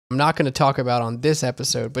I'm not going to talk about on this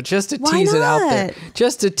episode, but just to tease it out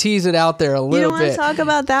there, a little bit. You don't want to talk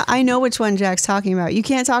about that? I know which one Jack's talking about. You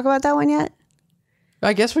can't talk about that one yet?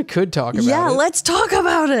 I guess we could talk about it. Yeah, let's talk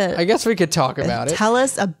about it. I guess we could talk about it. Tell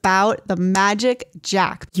us about the Magic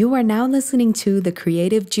Jack. You are now listening to the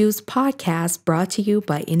Creative Juice podcast brought to you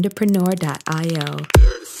by Entrepreneur.io.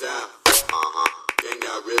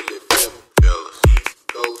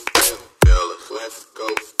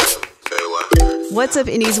 What's up,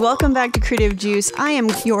 Indies? Welcome back to Creative Juice. I am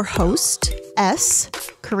your host,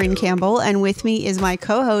 Corinne Campbell, and with me is my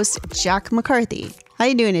co-host, Jack McCarthy. How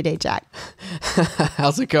you doing today, Jack?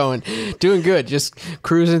 How's it going? Doing good. Just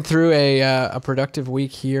cruising through a productive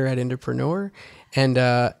week here at Entrepreneur,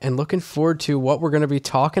 and looking forward to what we're going to be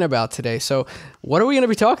talking about today. So, what are we going to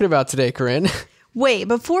be talking about today, Corinne? Wait,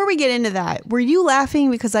 before we get into that, were you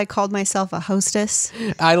laughing because I called myself a hostess?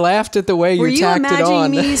 I laughed at the way you tacked it on. Were you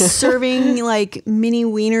imagining me serving like mini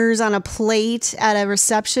wieners on a plate at a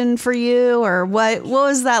reception for you, or what? What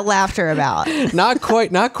was that laughter about? Not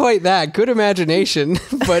quite that. Good imagination,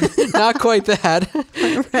 but not quite that.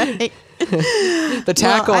 Right. The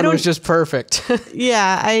tackle was just perfect.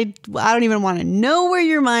 Yeah, I don't even want to know where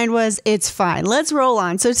your mind was. It's fine. Let's roll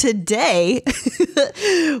on. So today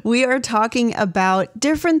we are talking about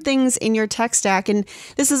different things in your tech stack, and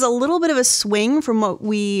this is a little bit of a swing from what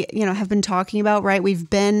we have been talking about. Right, we've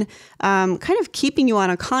been kind of keeping you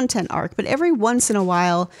on a content arc, but every once in a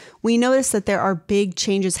while we notice that there are big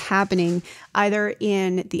changes happening either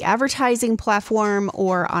in the advertising platform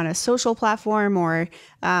or on a social platform, or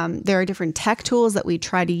there are different tech tools that we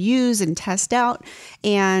try to use and test out.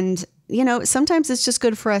 And, sometimes it's just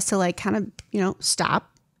good for us to like kind of, stop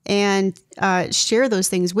and share those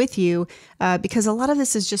things with you because a lot of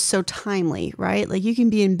this is just so timely, right? Like you can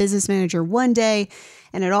be in Business Manager one day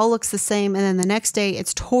and it all looks the same, and then the next day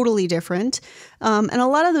it's totally different. And a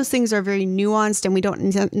lot of those things are very nuanced and we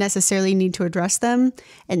don't necessarily need to address them.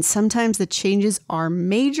 And sometimes the changes are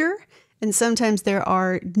major, and sometimes there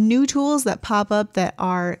are new tools that pop up that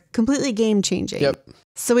are completely game changing. Yep.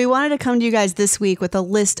 So we wanted to come to you guys this week with a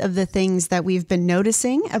list of the things that we've been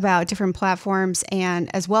noticing about different platforms,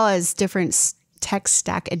 and as well as different tech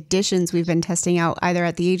stack additions we've been testing out either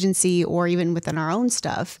at the agency or even within our own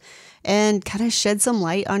stuff, and kind of shed some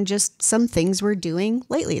light on just some things we're doing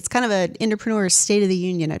lately. It's kind of an Entrepreneur State of the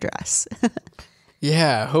Union address.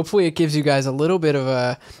 Yeah, hopefully it gives you guys a little bit of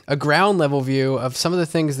a ground level view of some of the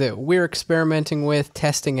things that we're experimenting with,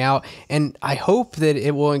 testing out, and I hope that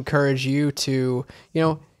it will encourage you to,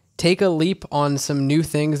 take a leap on some new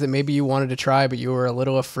things that maybe you wanted to try, but you were a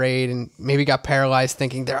little afraid and maybe got paralyzed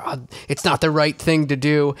thinking it's not the right thing to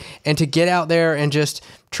do, and to get out there and just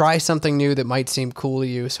try something new that might seem cool to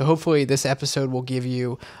you. So hopefully this episode will give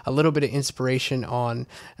you a little bit of inspiration on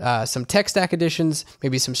some tech stack additions,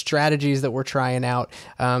 maybe some strategies that we're trying out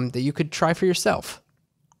that you could try for yourself.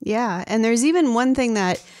 Yeah, and there's even one thing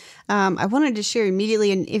that I wanted to share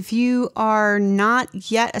immediately. And if you are not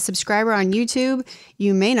yet a subscriber on YouTube,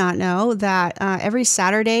 you may not know that every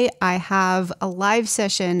Saturday I have a live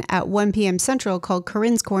session at 1 p.m. Central called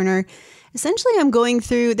Corinne's Corner. Essentially, I'm going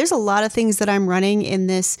through, there's a lot of things that I'm running in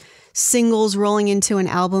this singles rolling into an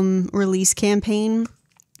album release campaign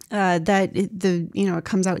it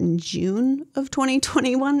comes out in June of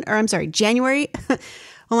 2021, or I'm sorry, January.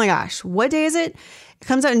 Oh my gosh, what day is it? It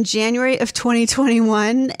comes out in January of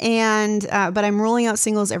 2021, and but I'm rolling out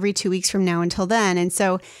singles every 2 weeks from now until then. And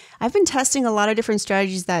so I've been testing a lot of different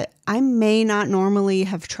strategies that I may not normally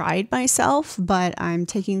have tried myself, but I'm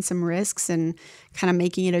taking some risks and kind of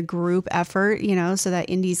making it a group effort, so that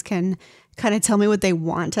indies can kind of tell me what they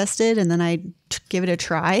want tested, and then I give it a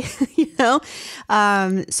try,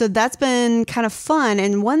 So that's been kind of fun.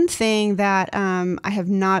 And one thing that I have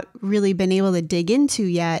not really been able to dig into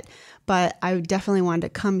yet, but I definitely wanted to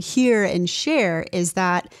come here and share, is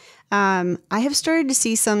that I have started to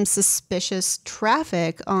see some suspicious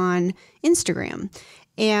traffic on Instagram.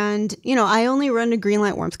 And, I only run to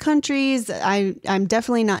greenlight warmth countries. I'm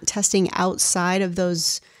definitely not testing outside of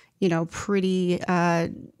those, pretty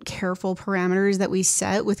careful parameters that we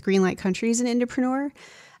set with greenlight countries in Entrepreneur.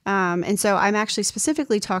 And so I'm actually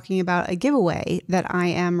specifically talking about a giveaway that I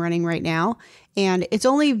am running right now. And it's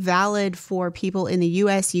only valid for people in the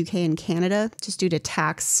US, UK, and Canada, just due to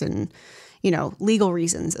tax and, legal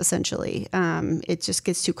reasons, essentially. It just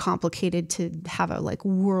gets too complicated to have a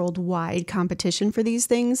worldwide competition for these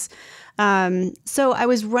things. So I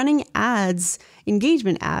was running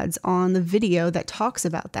engagement ads on the video that talks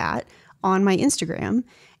about that on my Instagram.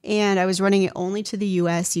 And I was running it only to the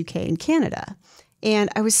US, UK, and Canada. And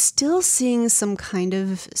I was still seeing some kind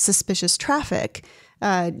of suspicious traffic.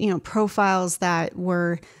 profiles that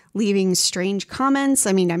were leaving strange comments.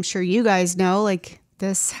 I mean, I'm sure you guys know, like,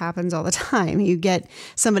 this happens all the time. You get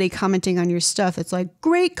somebody commenting on your stuff. It's like,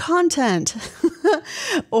 great content.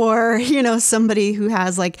 Or, somebody who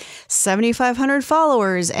has like 7,500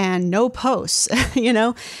 followers and no posts,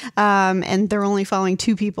 and they're only following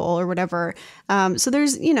 2 people or whatever. So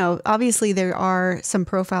there's, obviously there are some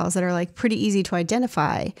profiles that are like pretty easy to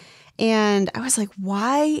identify. And I was like,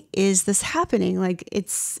 why is this happening? Like,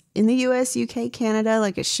 it's in the US, UK, Canada,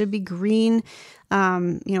 like it should be green.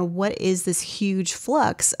 What is this huge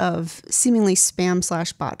flux of seemingly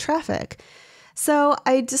spam/bot traffic? So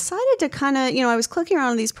I decided to kind of, I was clicking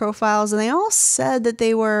around these profiles and they all said that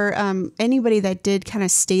they were, anybody that did kind of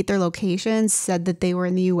state their location said that they were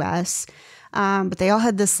in the US. But they all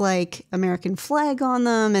had this like American flag on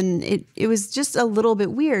them, and it was just a little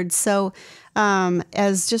bit weird. So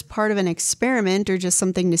as just part of an experiment or just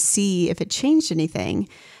something to see if it changed anything,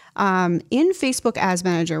 in Facebook Ads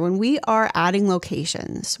Manager, when we are adding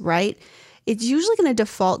locations, right, it's usually going to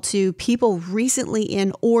default to people recently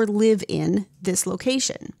in or live in this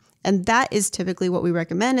location. And that is typically what we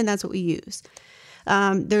recommend, and that's what we use.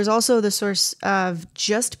 There's also the source of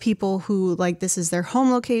just people who, like, this is their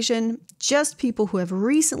home location, just people who have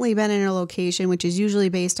recently been in a location, which is usually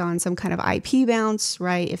based on some kind of IP bounce,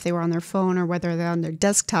 right? If they were on their phone or whether they're on their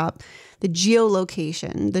desktop, the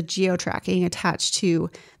geolocation, the geo-tracking attached to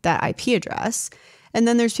that IP address. And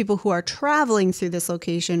then there's people who are traveling through this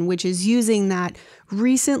location, which is using that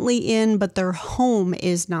recently in, but their home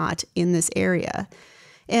is not in this area.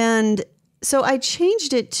 And so I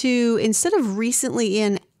changed it to, instead of recently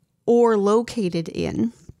in or located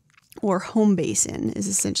in, or home base in is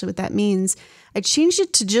essentially what that means, I changed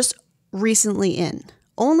it to just recently in.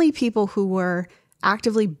 Only people who were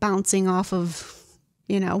actively bouncing off of,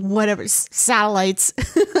 whatever, satellites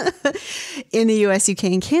in the US, UK,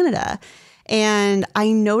 and Canada. And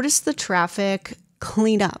I noticed the traffic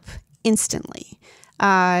clean up instantly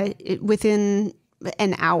within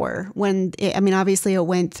an hour obviously it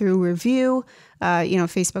went through review.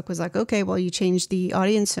 Facebook was like, okay, well, you changed the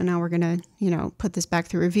audience, so now we're going to, put this back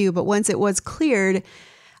through review. But once it was cleared,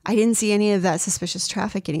 I didn't see any of that suspicious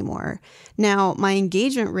traffic anymore. Now, my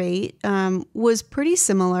engagement rate was pretty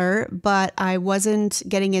similar, but I wasn't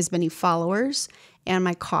getting as many followers, and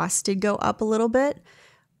my cost did go up a little bit.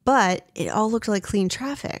 But it all looked like clean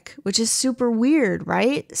traffic, which is super weird,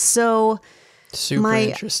 right? So super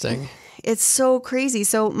interesting. It's so crazy.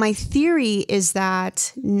 So my theory is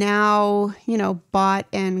that now, bot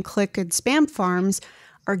and click and spam farms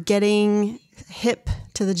are getting hip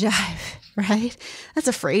to the jive, right? That's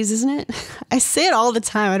a phrase, isn't it? I say it all the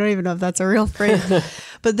time. I don't even know if that's a real phrase,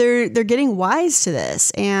 but they're getting wise to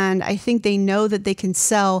this. And I think they know that they can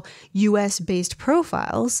sell US based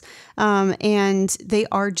profiles. And they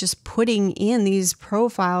are just putting in these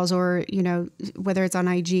profiles, or, whether it's on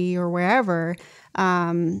IG or wherever,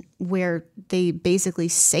 where they basically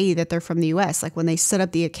say that they're from the US. Like when they set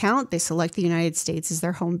up the account, they select the United States as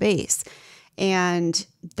their home base. And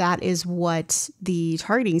that is what the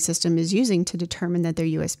targeting system is using to determine that they're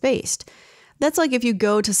US based. That's like if you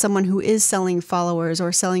go to someone who is selling followers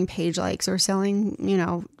or selling page likes or selling,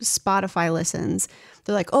 Spotify listens,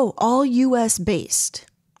 they're like, oh, all US based,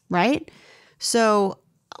 right? So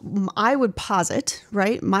I would posit,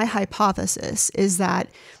 right? My hypothesis is that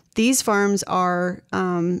these farms are,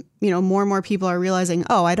 more and more people are realizing,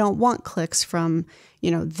 oh, I don't want clicks from,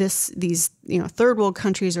 these third world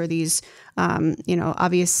countries or these,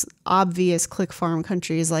 obvious click farm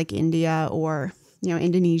countries like India or,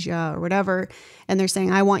 Indonesia or whatever. And they're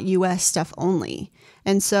saying, I want US stuff only.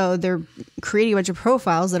 And so they're creating a bunch of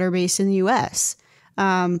profiles that are based in the US.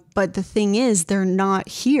 But the thing is, they're not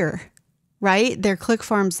here, right? They're click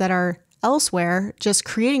farms that are elsewhere, just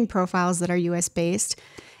creating profiles that are US based.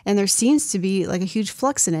 And there seems to be like a huge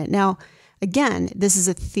flux in it. Now, again, this is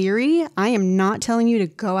a theory. I am not telling you to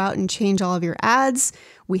go out and change all of your ads.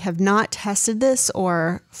 We have not tested this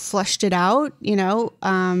or fleshed it out,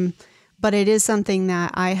 but it is something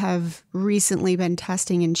that I have recently been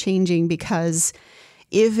testing and changing, because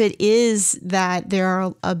if it is that there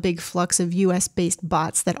are a big flux of US-based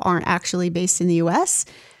bots that aren't actually based in the US,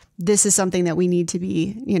 this is something that we need to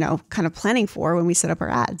be, kind of planning for when we set up our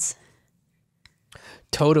ads.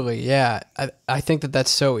 Totally. Yeah. I think that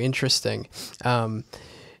that's so interesting.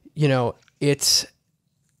 It's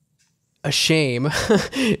a shame.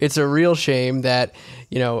 It's a real shame that,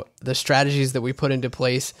 the strategies that we put into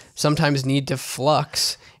place sometimes need to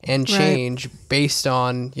flux and change based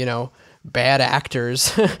on, bad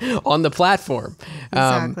actors on the platform.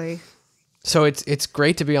 Exactly. So it's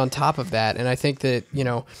great to be on top of that. And I think that,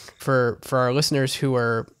 for our listeners who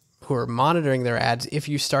are monitoring their ads, if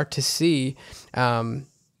you start to see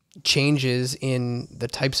changes in the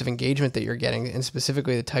types of engagement that you're getting, and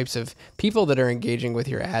specifically the types of people that are engaging with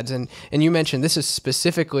your ads, and you mentioned this is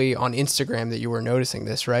specifically on Instagram that you were noticing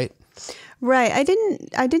this, right? Right.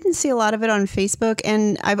 I didn't see a lot of it on Facebook,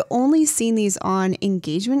 and I've only seen these on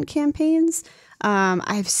engagement campaigns.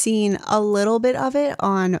 I've seen a little bit of it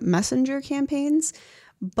on Messenger campaigns,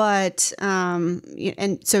 but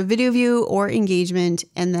and so video view or engagement,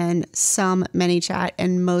 and then some ManyChat,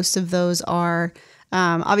 and most of those are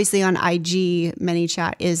obviously on IG.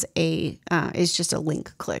 ManyChat is just a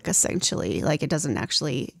link click essentially. Like, it doesn't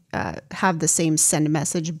actually have the same send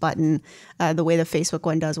message button the way the Facebook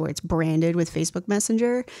one does, where it's branded with Facebook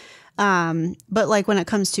Messenger. But like when it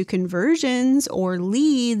comes to conversions or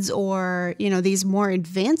leads or, these more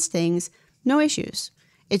advanced things, no issues.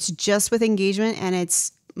 It's just with engagement, and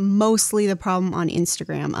it's mostly the problem on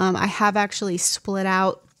Instagram. I have actually split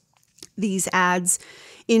out these ads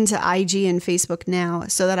into IG and Facebook now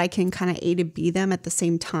so that I can kind of A to B them at the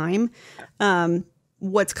same time.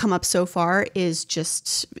 What's come up so far is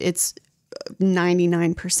it's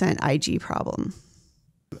 99% IG problem.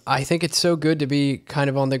 I think it's so good to be kind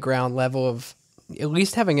of on the ground level of at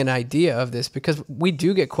least having an idea of this, because we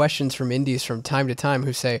do get questions from indies from time to time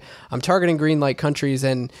who say, I'm targeting green light countries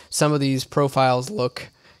and some of these profiles look,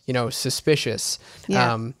 suspicious.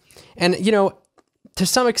 Yeah. And, to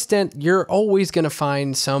some extent, you're always going to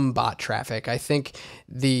find some bot traffic. I think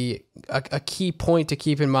a key point to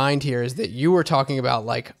keep in mind here is that you were talking about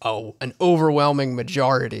an overwhelming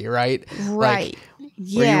majority, right? Right.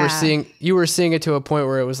 Where you were seeing it to a point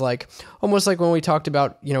where it was almost like when we talked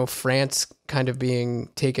about, France kind of being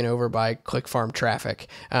taken over by click farm traffic,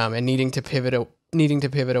 and needing to pivot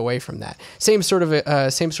away from that. Same sort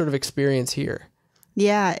of experience here.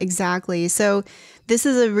 Yeah, exactly. So this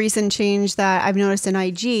is a recent change that I've noticed in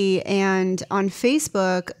IG, and on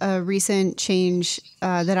Facebook, a recent change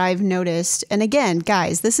that I've noticed. And again,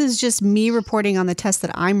 guys, this is just me reporting on the test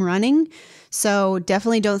that I'm running. So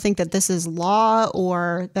definitely don't think that this is law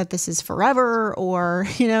or that this is forever or,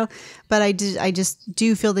 but I just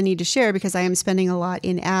do feel the need to share because I am spending a lot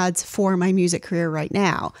in ads for my music career right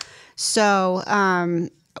now. So,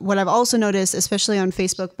 what I've also noticed, especially on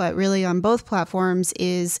Facebook, but really on both platforms,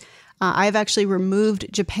 is I've actually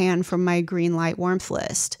removed Japan from my green light warmth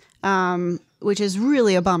list, which is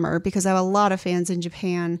really a bummer because I have a lot of fans in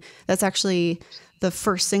Japan. That's actually the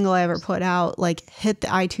first single I ever put out, hit the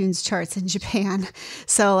iTunes charts in Japan.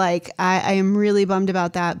 So I am really bummed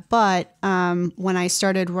about that. But when I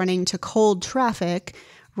started running to cold traffic,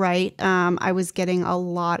 right, I was getting a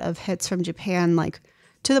lot of hits from Japan,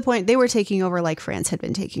 to the point they were taking over like France had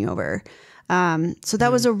been taking over. So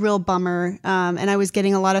that was a real bummer. And I was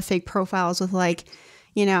getting a lot of fake profiles with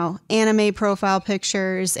anime profile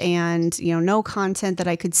pictures and, no content that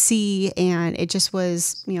I could see. And it just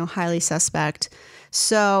was, highly suspect.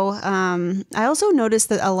 So I also noticed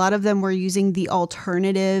that a lot of them were using the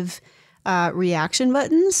alternative reaction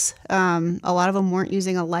buttons. A lot of them weren't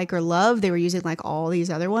using a like or love. They were using all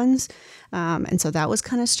these other ones. And so that was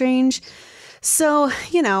kind of strange. So,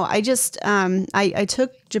 I just, I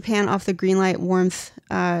took Japan off the greenlight warmth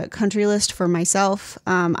country list for myself.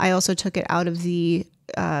 I also took it out of the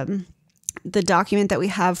document that we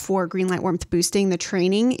have for greenlight warmth boosting, the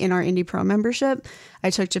training in our Indie Pro membership.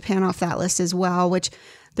 I took Japan off that list as well, which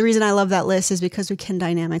the reason I love that list is because we can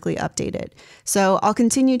dynamically update it. So I'll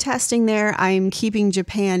continue testing there. I'm keeping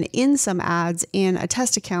Japan in some ads in a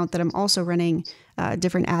test account that I'm also running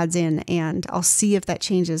different ads in, and I'll see if that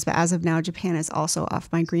changes. But as of now, Japan is also off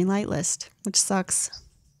my green light list, which sucks.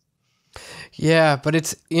 Yeah, but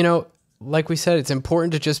it's, like we said, it's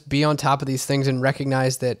important to just be on top of these things and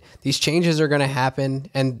recognize that these changes are going to happen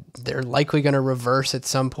and they're likely going to reverse at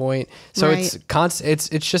some point. So right. It's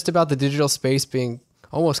just about the digital space being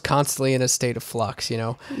almost constantly in a state of flux,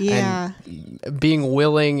 Yeah. and being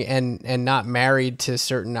willing and not married to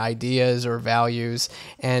certain ideas or values,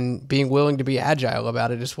 and being willing to be agile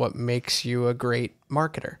about it is what makes you a great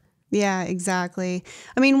marketer. Yeah, exactly.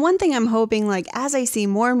 I mean, one thing I'm hoping, as I see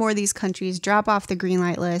more and more of these countries drop off the green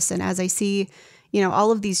light list, and as I see,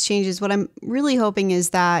 all of these changes, what I'm really hoping is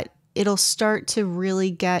that it'll start to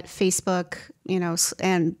really get Facebook,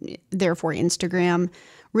 and therefore Instagram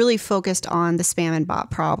really focused on the spam and bot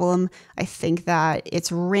problem. I think that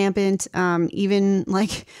it's rampant. Even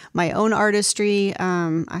my own artistry,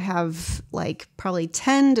 I have probably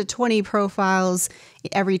 10 to 20 profiles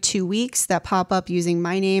every 2 weeks that pop up using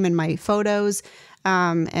my name and my photos.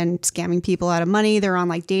 And scamming people out of money. They're on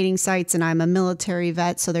like dating sites, and I'm a military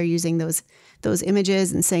vet, so they're using those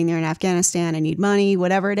images and saying they're in Afghanistan, I need money,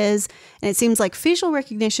 whatever it is. And it seems like facial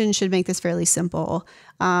recognition should make this fairly simple.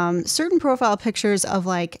 Certain profile pictures of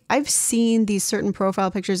like, I've seen these certain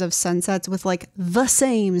profile pictures of sunsets with like the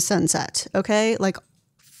same sunset, okay? Like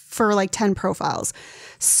for like 10 profiles.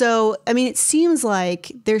 So, I mean, it seems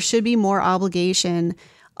like there should be more obligation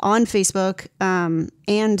on Facebook,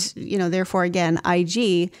 and, you know, therefore, again,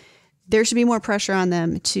 IG, there should be more pressure on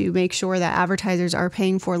them to make sure that advertisers are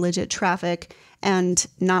paying for legit traffic and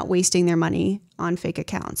not wasting their money on fake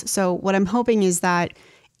accounts. So what I'm hoping is that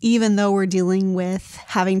even though we're dealing with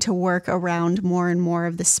having to work around more and more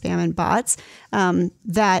of the spam and bots,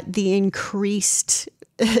 that the increased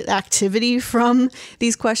activity from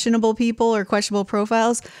these questionable people or questionable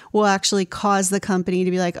profiles will actually cause the company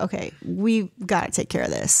to be like, okay, we've got to take care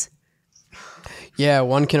of this. Yeah,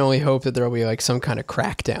 one can only hope that there will be like some kind of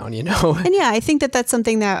crackdown, you know? And yeah, I think that that's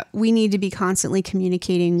something that we need to be constantly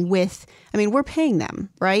communicating with. I mean, we're paying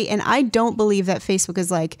them, right? And I don't believe that Facebook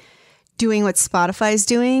is like doing what Spotify's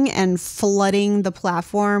doing and flooding the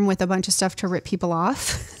platform with a bunch of stuff to rip people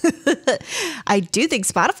off. I do think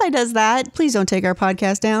Spotify does that. Please don't take our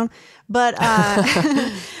podcast down. But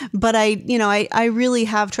but I really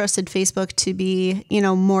have trusted Facebook to be, you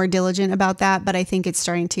know, more diligent about that. But I think it's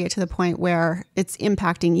starting to get to the point where it's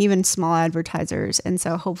impacting even small advertisers. And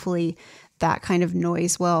so hopefully that kind of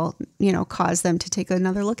noise will, you know, cause them to take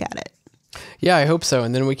another look at it. Yeah, I hope so.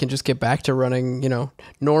 And then we can just get back to running, you know,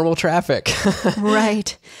 normal traffic.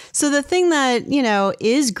 Right. So the thing that, you know,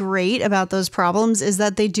 is great about those problems is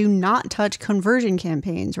that they do not touch conversion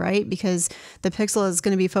campaigns, right? Because the pixel is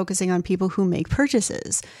going to be focusing on people who make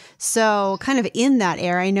purchases. So kind of in that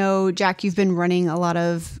air, I know, Jack, you've been running a lot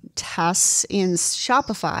of tests in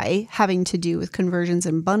Shopify having to do with conversions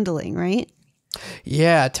and bundling, right?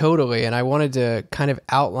 Yeah, totally. And I wanted to kind of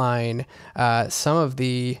outline some of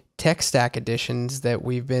the tech stack additions that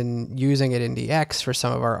we've been using at IndieX for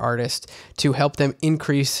some of our artists to help them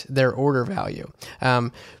increase their order value.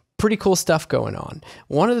 Pretty cool stuff going on.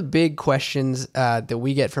 One of the big questions that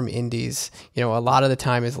we get from indies, you know, a lot of the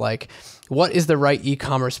time is like, what is the right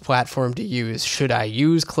e-commerce platform to use? Should I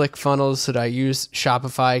use ClickFunnels? Should I use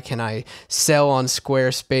Shopify? Can I sell on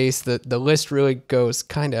Squarespace? The list really goes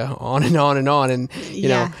kind of on and on and on. And, you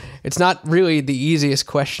know, it's not really the easiest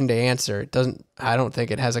question to answer. I don't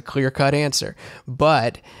think it has a clear-cut answer.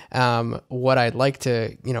 But what I'd like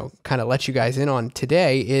to, you know, kind of let you guys in on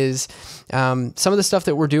today is some of the stuff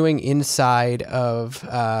that we're doing inside of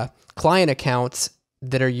client accounts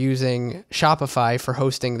that are using Shopify for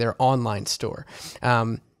hosting their online store.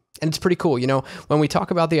 And it's pretty cool. You know, when we talk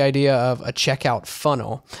about the idea of a checkout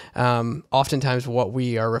funnel, oftentimes what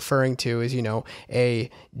we are referring to is, you know, a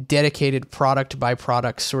dedicated product by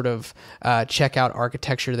product sort of checkout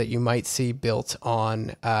architecture that you might see built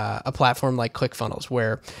on a platform like ClickFunnels,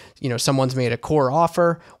 where, you know, someone's made a core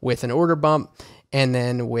offer with an order bump, and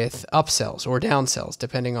then with upsells or downsells,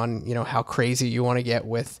 depending on, you know, how crazy you want to get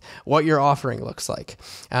with what your offering looks like.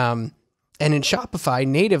 And in Shopify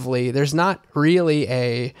natively, there's not really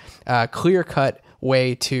a clear-cut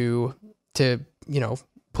way to you know,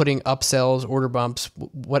 putting upsells, order bumps,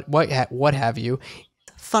 what have you.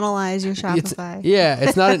 Funnelize your Shopify.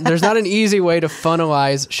 There's not an easy way to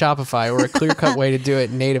funnelize Shopify or a clear-cut way to do it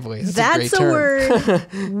natively. That's a word.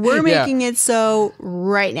 We're making it so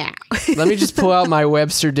right now. Let me just pull out my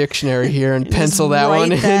Webster dictionary here and pencil that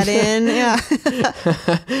one in. Write that in.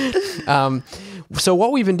 Yeah. So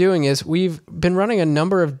what we've been doing is we've been running a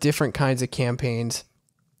number of different kinds of campaigns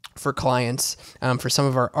for clients, for some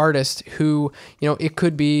of our artists who, you know, it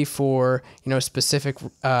could be for, you know, specific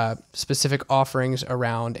offerings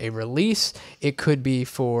around a release. It could be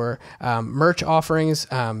for merch offerings,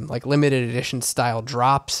 like limited edition style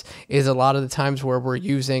drops is a lot of the times where we're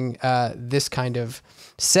using this kind of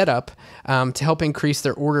setup to help increase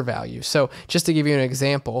their order value. So just to give you an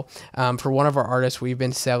example, for one of our artists, we've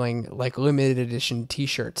been selling like limited edition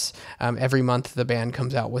t-shirts. Every month the band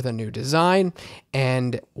comes out with a new design,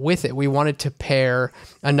 and with it we wanted to pair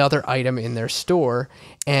another item in their store.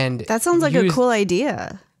 And that sounds like a cool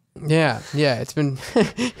idea. Yeah, it's been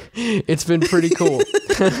it's been pretty cool.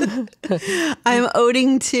 I'm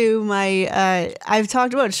owing to my I've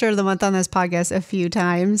talked about shirt of the month on this podcast a few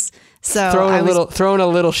times. So throwing a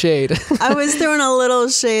little shade. I was throwing a little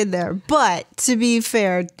shade there. But to be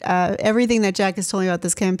fair, everything that Jack has told me about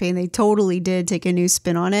this campaign, they totally did take a new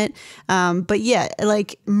spin on it. But yeah,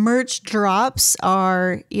 like merch drops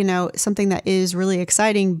are, you know, something that is really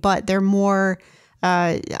exciting, but they're more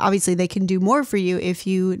obviously they can do more for you if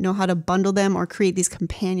you know how to bundle them or create these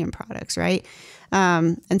companion products, right?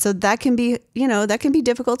 And so that can be, that can be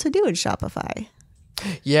difficult to do in Shopify.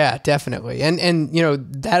 Yeah, definitely. And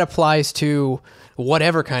that applies to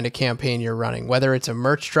whatever kind of campaign you're running, whether it's a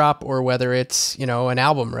merch drop or whether it's, an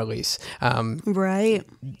album release. Right.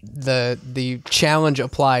 The challenge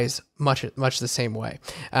applies much the same way.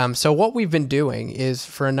 So what we've been doing is,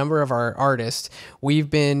 for a number of our artists, we've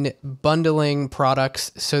been bundling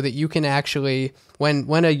products so that you can actually,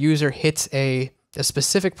 when a user hits a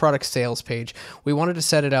specific product sales page, we wanted to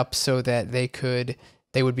set it up so that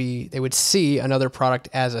they would see another product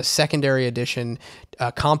as a secondary edition,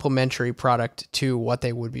 a complementary product to what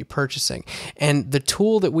they would be purchasing. And the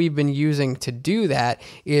tool that we've been using to do that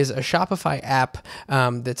is a Shopify app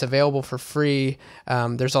that's available for free.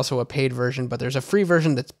 There's also a paid version, but there's a free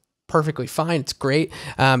version that's perfectly fine. It's great.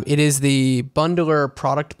 It is the Bundler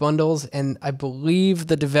Product Bundles, and I believe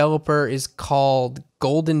the developer is called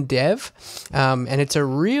Golden Dev, and it's a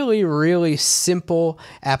really, really simple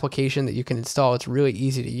application that you can install. It's really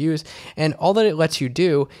easy to use, and all that it lets you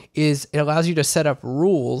do is it allows you to set up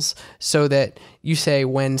rules so that you say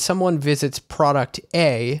when someone visits product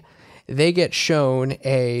A, they get shown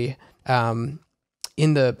a under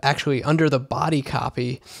the body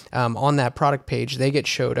copy on that product page, they get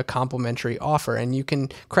showed a complimentary offer, and you can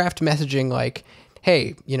craft messaging like,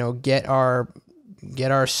 hey, get our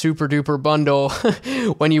super duper bundle.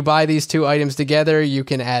 When you buy these two items together, you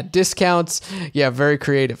can add discounts. Yeah, very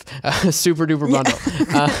creative. Super duper bundle.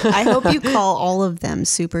 I hope you call all of them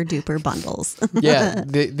super duper bundles. Yeah,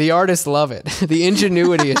 the artists love it. The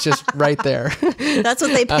ingenuity is just right there. That's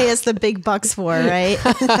what they pay us the big bucks for, right?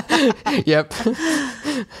 Yep.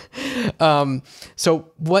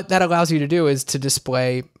 So what that allows you to do is to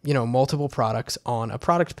display, multiple products on a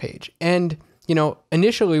product page. And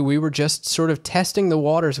initially we were just sort of testing the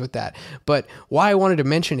waters with that. But why I wanted to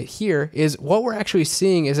mention it here is what we're actually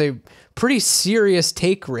seeing is a pretty serious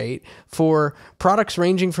take rate for products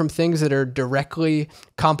ranging from things that are directly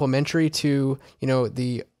complementary to,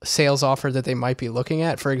 the sales offer that they might be looking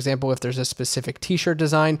at. For example, if there's a specific t-shirt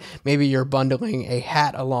design, maybe you're bundling a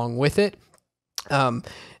hat along with it.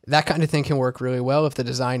 That kind of thing can work really well if the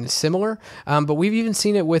design is similar. But we've even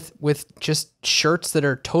seen it with just shirts that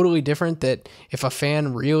are totally different, that if a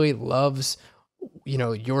fan really loves,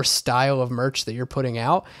 your style of merch that you're putting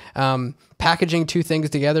out, packaging two things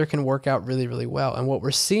together can work out really, really well. And what we're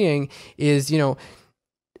seeing is,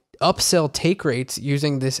 upsell take rates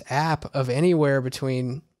using this app of anywhere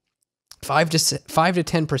between 5 to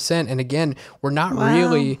 10%. And again, we're not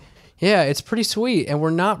really, it's pretty sweet. And we're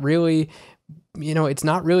not really, it's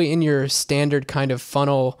not really in your standard kind of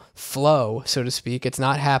funnel flow, so to speak. It's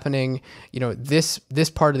not happening, this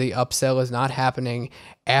part of the upsell is not happening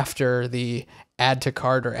after the add to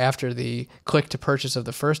cart or after the click to purchase of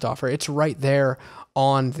the first offer. It's right there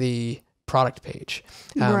on the product page.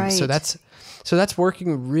 Right. So that's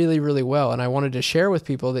working really, really well. And I wanted to share with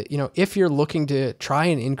people that, if you're looking to try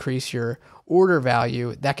and increase your order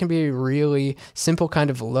value, that can be a really simple kind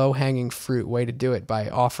of low-hanging fruit way to do it, by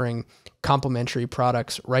offering complementary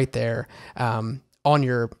products right there on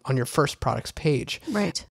your first products page.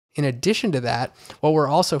 Right. In addition to that, what we're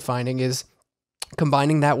also finding is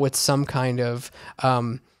combining that with some kind of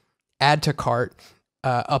add to cart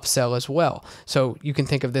upsell as well. So you can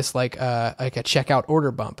think of this like a checkout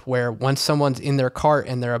order bump, where once someone's in their cart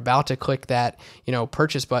and they're about to click that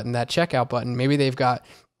purchase button, that checkout button, maybe they've got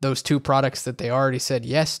those two products that they already said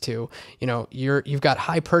yes to, you've got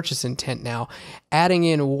high purchase intent now. Adding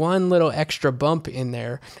in one little extra bump in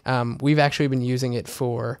there, we've actually been using it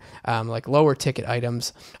for like lower ticket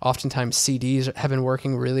items. Oftentimes CDs have been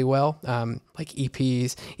working really well, like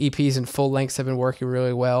EPs and full lengths have been working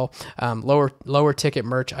really well. Lower ticket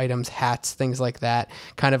merch items, hats, things like that,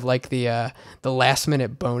 kind of like the last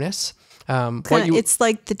minute bonus. It's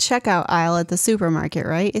like the checkout aisle at the supermarket,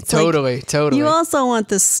 right? It's totally. You also want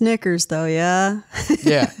the Snickers, though, yeah.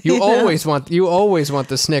 Yeah, you always want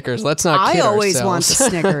the Snickers. Let's not kid ourselves. I always want the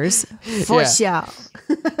Snickers, for sure.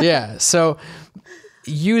 Yeah. So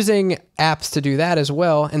using apps to do that as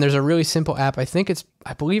well, and there's a really simple app. I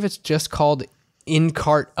believe it's just called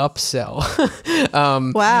in-cart upsell.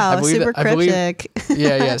 Wow, super cryptic.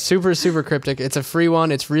 Yeah, super cryptic. It's a free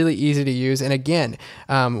one. It's really easy to use. And again,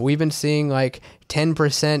 we've been seeing like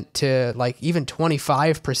 10% to like even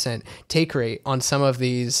 25% take rate on some of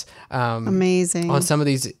these amazing on some of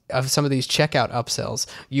these checkout upsells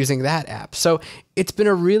using that app. So it's been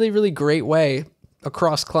a really, really great way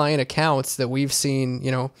across client accounts that we've seen,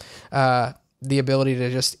 the ability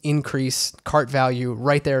to just increase cart value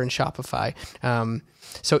right there in Shopify.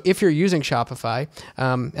 So if you're using Shopify,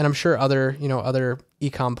 and I'm sure other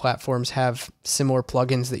e-com platforms have similar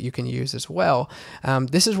plugins that you can use as well,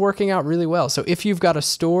 this is working out really well. So if you've got a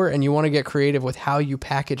store and you want to get creative with how you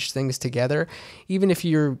package things together, even if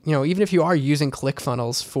you are using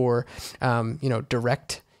ClickFunnels for,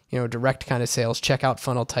 direct kind of sales, checkout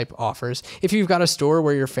funnel type offers. If you've got a store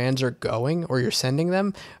where your fans are going or you're sending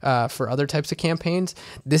them for other types of campaigns,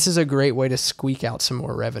 this is a great way to squeak out some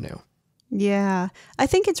more revenue. Yeah. I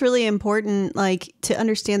think it's really important, like, to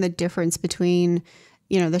understand the difference between,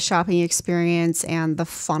 the shopping experience and the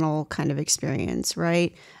funnel kind of experience,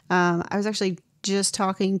 right? I was actually just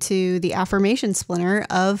talking to the affirmation splinter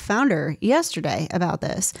of Founder yesterday about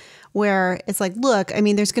this, where it's like, look, I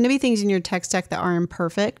mean, there's going to be things in your tech stack that are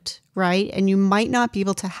imperfect, right? And you might not be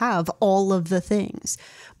able to have all of the things.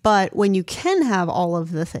 But when you can have all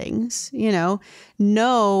of the things,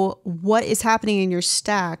 know what is happening in your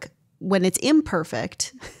stack when it's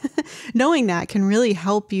imperfect. Knowing that can really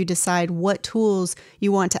help you decide what tools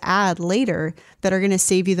you want to add later that are going to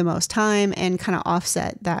save you the most time and kind of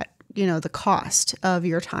offset that, the cost of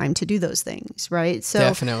your time to do those things, right? So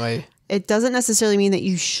definitely. It doesn't necessarily mean that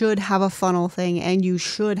you should have a funnel thing and you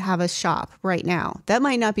should have a shop right now. That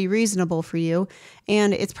might not be reasonable for you.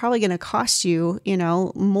 And it's probably going to cost you,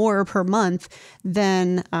 more per month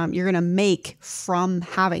than you're going to make from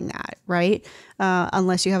having that, right?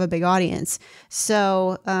 Unless you have a big audience.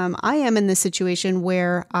 So I am in this situation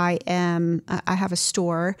where I have a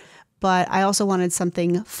store, but I also wanted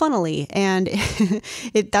something funnelly. And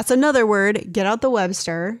that's another word. Get out the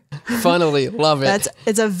Webster. Funnelly. Love it.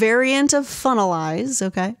 It's a variant of funnelize.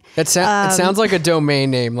 Okay. It sounds like a domain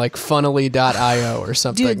name, like funnely.io or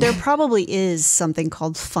something. Dude, there probably is something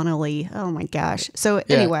called Funnely. Oh my gosh. So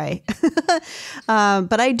anyway,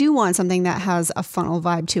 but I do want something that has a funnel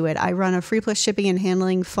vibe to it. I run a free plus shipping and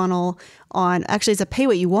handling funnel actually it's a pay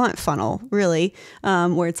what you want funnel, really,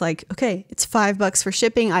 where it's like, okay, it's $5 for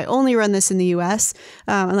shipping. I only run this in the US.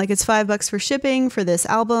 And like, it's $5 for shipping for this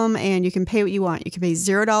album, and you can pay what you want. You can pay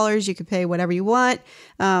 $0. You can pay whatever you want.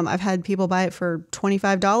 I've had people buy it for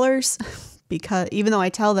 $25 because even though I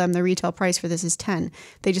tell them the retail price for this is $10,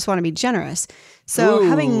 they just want to be generous. So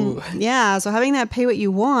having that pay what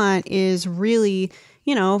you want is really,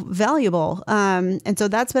 valuable. And so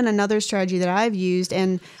that's been another strategy that I've used,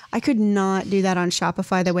 and I could not do that on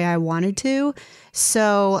Shopify the way I wanted to.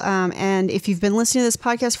 So, and if you've been listening to this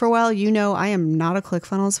podcast for a while, I am not a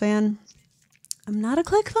ClickFunnels fan.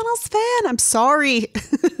 I'm sorry.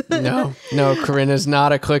 No, Corinna's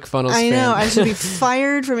not a ClickFunnels fan. I know. I should be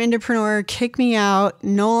fired from Indepreneur, kick me out,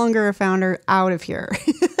 no longer a founder, out of here.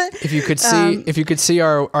 If you could see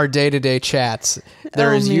our day-to-day chats,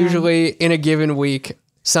 there is usually in a given week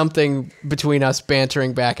something between us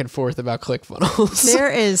bantering back and forth about ClickFunnels.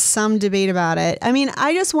 There is some debate about it. I mean,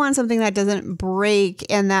 I just want something that doesn't break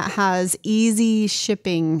and that has easy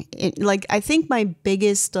shipping. I think my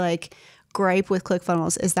biggest gripe with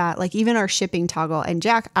ClickFunnels is that even our shipping toggle, and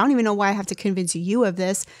Jack, I don't even know why I have to convince you of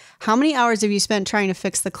this. How many hours have you spent trying to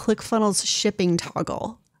fix the ClickFunnels shipping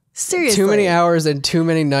toggle? Seriously. Too many hours and too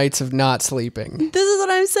many nights of not sleeping. This is what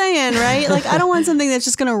I'm saying, right? I don't want something that's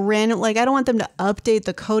just going to I don't want them to update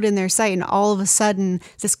the code in their site and all of a sudden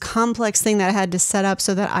this complex thing that I had to set up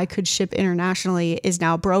so that I could ship internationally is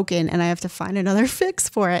now broken and I have to find another fix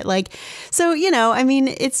for it. So, I mean,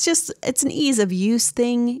 it's an ease of use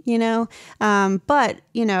thing, but,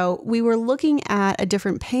 we were looking at a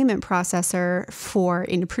different payment processor for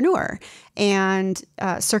Indepreneur. And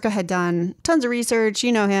Circa had done tons of research.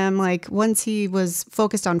 You know him. Once he was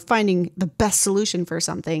focused on finding the best solution for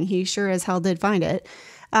something, he sure as hell did find it.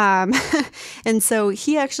 And so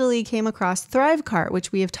he actually came across Thrivecart,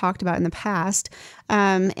 which we have talked about in the past.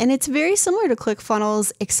 And it's very similar to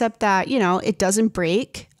ClickFunnels, except that, it doesn't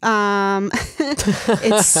break.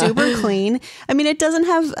 It's super clean. I mean, it doesn't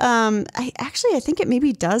have, I think it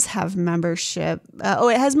maybe does have membership.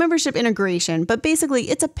 It has membership integration, but basically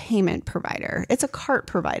it's a payment provider. It's a cart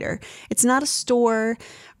provider. It's not a store,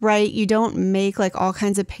 right? You don't make all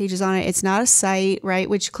kinds of pages on it. It's not a site, right?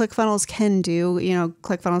 Which ClickFunnels can do.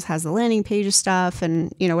 ClickFunnels has the landing page stuff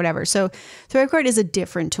and, whatever. So Thrivecart is a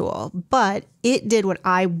different tool, but it did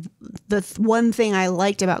the one thing I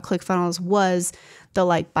liked about ClickFunnels was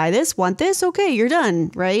the buy this, want this, okay, you're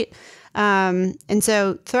done, right? And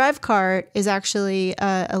so Thrivecart is actually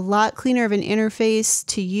a lot cleaner of an interface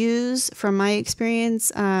to use from my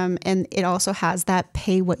experience. And it also has that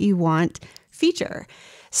pay what you want feature.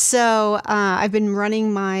 So I've been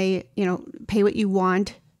running my, pay what you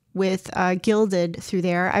want with Gilded through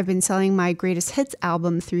there. I've been selling my greatest hits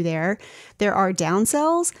album through there. There are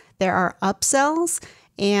downsells, there are upsells,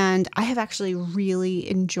 and I have actually really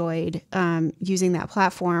enjoyed using that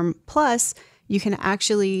platform. Plus, you can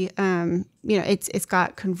actually, it's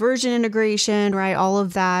got conversion integration, right? All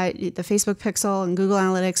of that, the Facebook Pixel and Google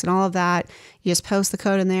Analytics and all of that. You just post the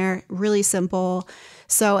code in there, really simple.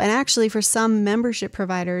 So, and actually for some membership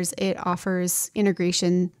providers, it offers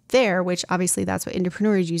integration there, which obviously that's what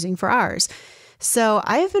Indepreneur is using for ours. So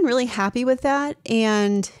I have been really happy with that.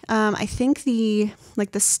 And I think the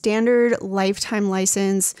standard lifetime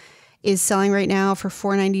license is selling right now for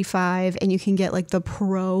 $495, and you can get like the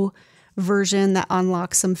Pro version that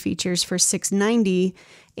unlocks some features for $690.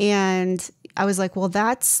 And I was like, well,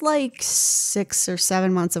 that's like 6 or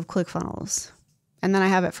 7 months of ClickFunnels. And then I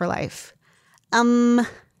have it for life.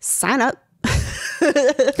 Sign up.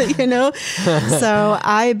 So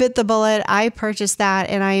I bit the bullet. I purchased that,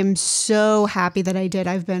 and I am so happy that I did.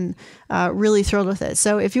 I've been really thrilled with it.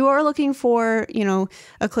 So if you are looking for,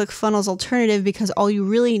 a ClickFunnels alternative, because all you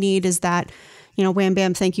really need is that, wham,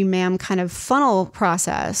 bam, thank you, ma'am kind of funnel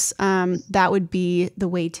process, that would be the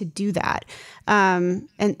way to do that. And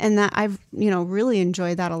that I've, really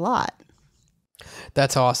enjoyed that a lot.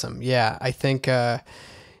 That's awesome. Yeah. I think,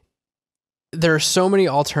 there are so many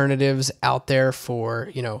alternatives out there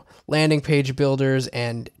for, landing page builders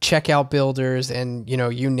and checkout builders and,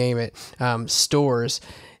 you name it, stores,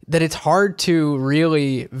 that it's hard to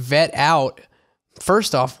really vet out,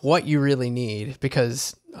 first off, what you really need,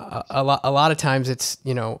 because a lot of times it's,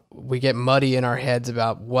 we get muddy in our heads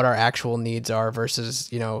about what our actual needs are versus,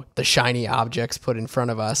 the shiny objects put in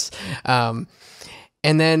front of us. And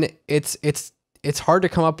then it's hard to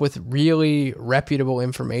come up with really reputable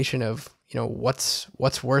information of,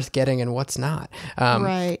 what's worth getting and what's not.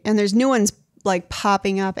 Right. And there's new ones like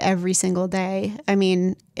popping up every single day. I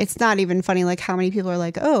mean, it's not even funny, like how many people are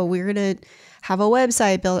like, oh, we're going to have a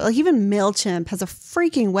website builder. Like even MailChimp has a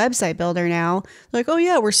freaking website builder now. Like, oh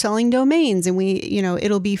yeah, we're selling domains, and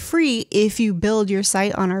it'll be free if you build your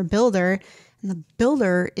site on our builder. And the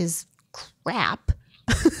builder is crap.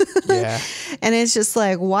 Yeah. And it's just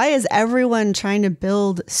like, why is everyone trying to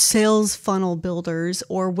build sales funnel builders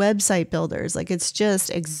or website builders? Like, it's just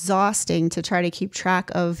exhausting to try to keep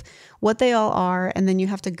track of what they all are. And then you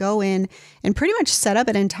have to go in and pretty much set up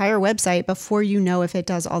an entire website before you know if it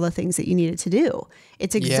does all the things that you need it to do.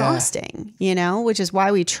 It's exhausting, which is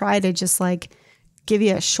why we try to just like give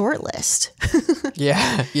you a short list.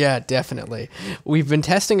 Yeah, definitely. We've been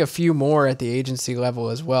testing a few more at the agency level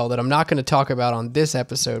as well that I'm not going to talk about on this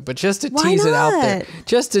episode, but just to tease it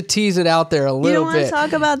out there a little bit. You don't want to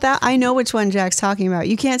talk about that? I know which one Jack's talking about.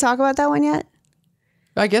 You can't talk about that one yet?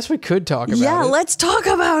 I guess we could talk about it. Yeah, let's talk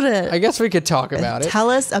about it. I guess we could talk about it.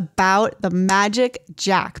 Tell us about the Magic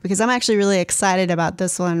Jack, because I'm actually really excited about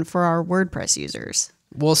this one for our WordPress users.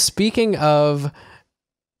 Well, speaking of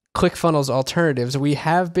ClickFunnels alternatives, we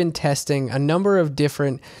have been testing a number of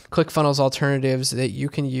different ClickFunnels alternatives that you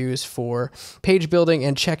can use for page building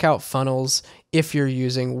and checkout funnels if you're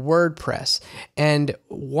using WordPress. And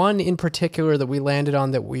one in particular that we landed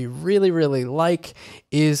on that we really, really like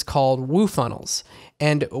is called WooFunnels.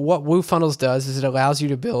 And what WooFunnels does is it allows you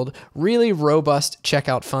to build really robust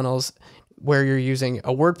checkout funnels where you're using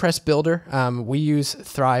a WordPress builder. We use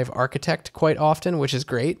Thrive Architect quite often, which is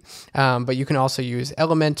great. But you can also use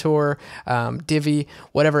Elementor, Divi,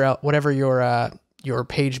 whatever your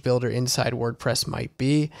page builder inside WordPress might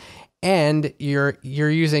be. And you're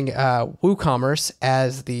using WooCommerce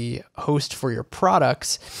as the host for your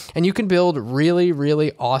products. And you can build really,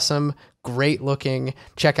 really awesome, great looking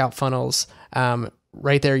checkout funnels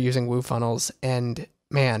right there using WooFunnels. And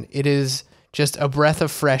man, it is just a breath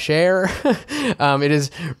of fresh air. It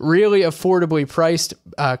is really affordably priced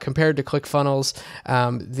compared to ClickFunnels.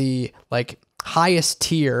 The highest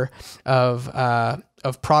tier of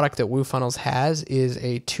product that WooFunnels has is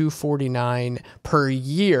a $249 per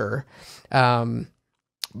year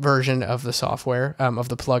version of the software, of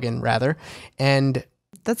the plugin rather, and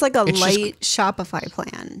that's like a light Shopify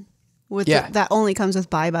plan with that only comes with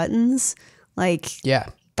buy buttons.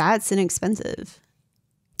 That's inexpensive.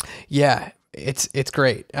 Yeah. It's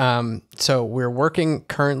great. So we're working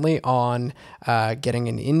currently on getting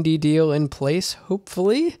an indie deal in place,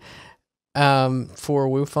 hopefully, for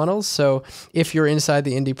WooFunnels. So if you're inside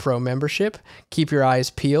the Indie Pro membership, keep your eyes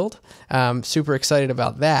peeled. Super excited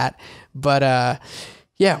about that. But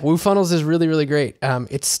Yeah, WooFunnels is really, really great.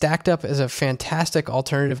 It's stacked up as a fantastic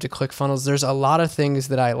alternative to ClickFunnels. There's a lot of things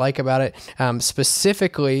that I like about it.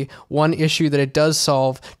 Specifically, one issue that it does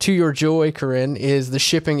solve, to your joy, Corinne, is the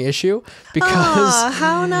shipping issue. Because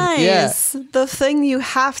how nice. Yeah. The thing you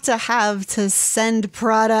have to send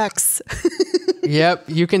products. Yep,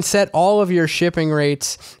 you can set all of your shipping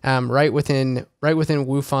rates right within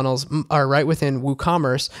WooFunnels, or right within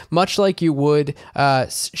WooCommerce, much like you would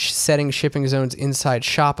setting shipping zones inside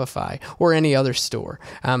Shopify or any other store.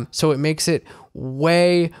 So it makes it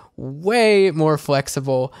way more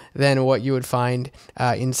flexible than what you would find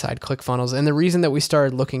inside ClickFunnels. And the reason that we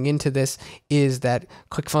started looking into this is that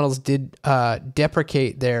ClickFunnels did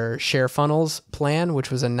deprecate their Share Funnels plan,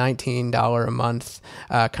 which was a $19 a month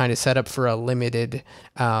kind of setup for a limited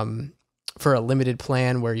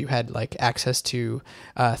plan where you had like access to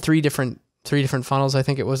three different funnels. I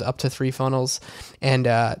think it was up to 3 funnels. And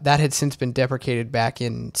that had since been deprecated back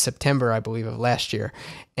in September, I believe, of last year.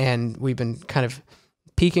 And we've been kind of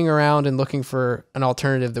peeking around and looking for an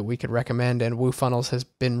alternative that we could recommend. And WooFunnels has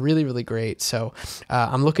been really, really great. So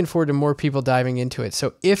I'm looking forward to more people diving into it.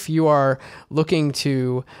 So if you are looking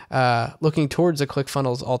towards a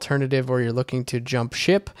ClickFunnels alternative, or you're looking to jump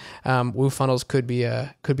ship, WooFunnels could be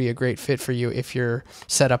a great fit for you if you're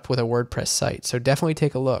set up with a WordPress site. So definitely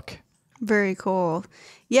take a look. Very cool.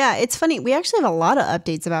 Yeah, it's funny. We actually have a lot of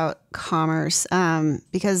updates about commerce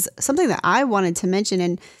because something that I wanted to mention,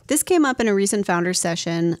 and this came up in a recent founder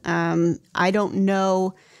session. I don't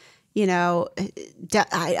know,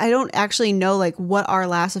 I don't actually know like what our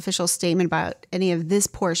last official statement about any of this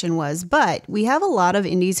portion was, but we have a lot of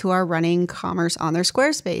indies who are running commerce on their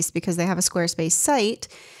Squarespace because they have a Squarespace site.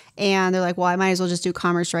 And they're like, well, I might as well just do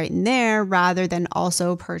commerce right in there rather than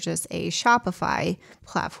also purchase a Shopify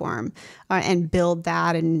platform and build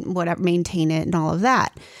that and whatever, maintain it and all of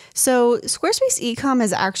that. So Squarespace eCom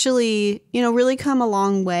has actually, really come a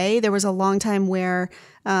long way. There was a long time where,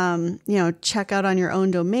 checkout on your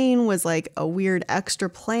own domain was like a weird extra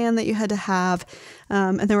plan that you had to have.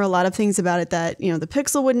 And there were a lot of things about it that, the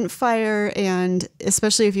pixel wouldn't fire. And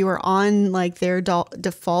especially if you were on like their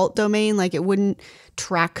default domain, like it wouldn't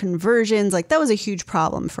track conversions. Like that was a huge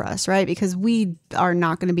problem for us, right? Because we are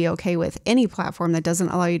not going to be okay with any platform that doesn't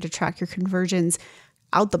allow you to track your conversions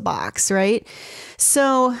out the box, right?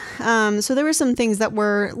 So there were some things that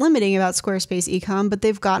were limiting about Squarespace eCom, but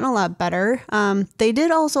they've gotten a lot better. They did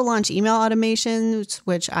also launch email automations,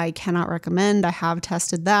 which I cannot recommend. I have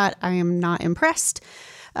tested that. I am not impressed.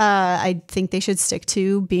 I think they should stick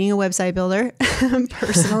to being a website builder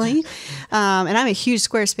personally. And I'm a huge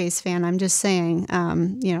Squarespace fan. I'm just saying,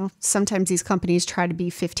 sometimes these companies try to be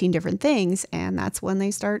 15 different things, and that's when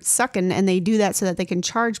they start sucking, and they do that so that they can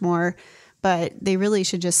charge more. But they really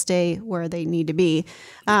should just stay where they need to be.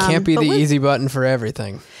 Can't be the easy button for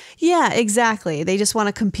everything. Yeah, exactly. They just want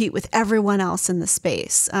to compete with everyone else in the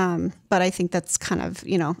space. But I think that's kind of,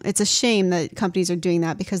 it's a shame that companies are doing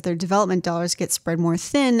that because their development dollars get spread more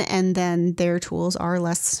thin and then their tools are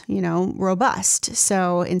less, robust.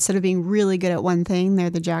 So instead of being really good at one thing, they're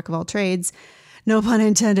the jack of all trades. No pun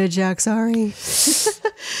intended, Jack, sorry.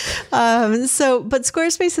 But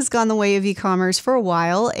Squarespace has gone the way of e-commerce for a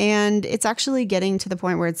while, and it's actually getting to the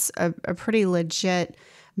point where it's a pretty legit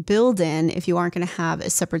build-in if you aren't going to have a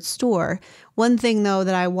separate store. One thing, though,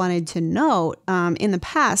 that I wanted to note, in the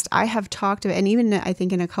past, I have talked about, and even I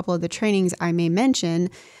think in a couple of the trainings I may mention,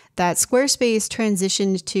 that Squarespace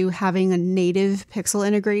transitioned to having a native pixel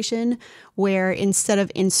integration where instead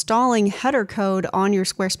of installing header code on your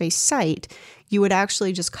Squarespace site, you would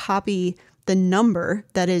actually just copy the number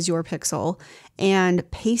that is your pixel and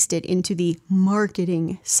paste it into the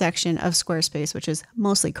marketing section of Squarespace, which is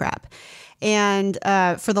mostly crap. And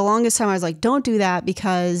for the longest time, I was like, don't do that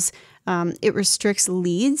because it restricts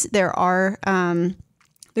leads. There's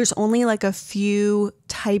only like a few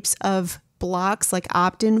types of blocks, like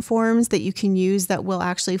opt-in forms that you can use that will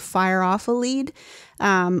actually fire off a lead.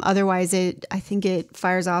 Otherwise, I think it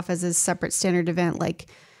fires off as a separate standard event, like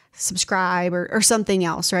subscribe or something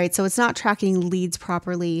else, right? So it's not tracking leads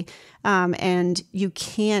properly. And you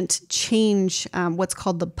can't change what's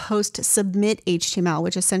called the post-submit HTML,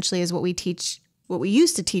 which essentially is what we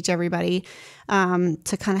used to teach everybody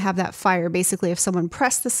to kind of have that fire. Basically, if someone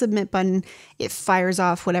pressed the submit button, it fires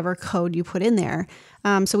off whatever code you put in there.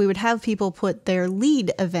 So we would have people put their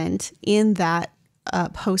lead event in that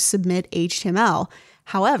post-submit HTML.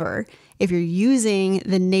 However, if you're using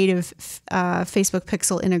the native Facebook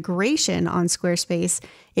Pixel integration on Squarespace,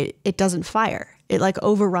 it doesn't fire. It like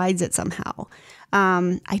overrides it somehow.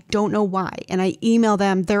 I don't know why. And I email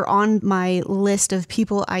them. They're on my list of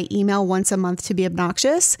people I email once a month to be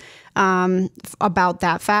obnoxious about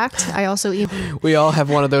that fact. I also we all have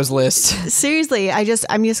one of those lists. Seriously, I'm just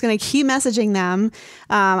going to keep messaging them.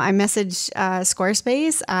 I message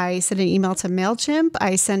Squarespace. I send an email to MailChimp.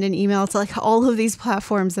 I send an email to like all of these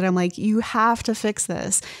platforms that I'm like, you have to fix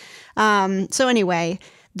this. So anyway,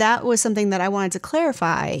 that was something that I wanted to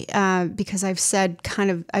clarify because I've said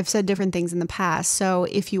different things in the past. So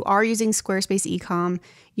if you are using Squarespace e-com,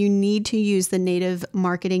 you need to use the native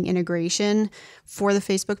marketing integration for the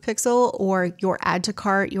Facebook pixel, or your add to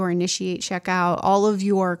cart, your initiate checkout, all of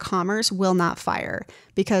your commerce will not fire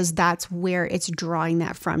because that's where it's drawing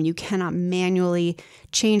that from. You cannot manually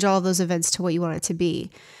change all of those events to what you want it to be.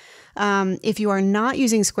 If you are not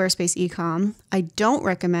using Squarespace e-com, I don't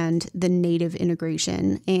recommend the native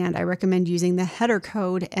integration, and I recommend using the header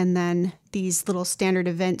code and then these little standard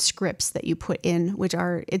event scripts that you put in,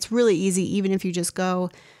 it's really easy. Even if you just go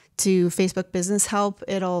to Facebook Business Help,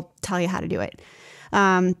 it'll tell you how to do it.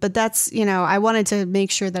 But that's, I wanted to make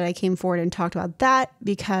sure that I came forward and talked about that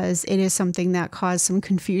because it is something that caused some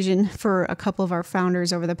confusion for a couple of our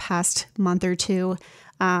founders over the past month or two.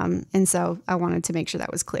 And so I wanted to make sure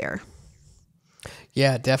that was clear.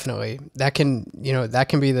 Yeah, definitely. That can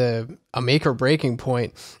be a make or breaking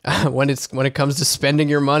point when it comes to spending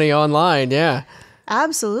your money online. Yeah,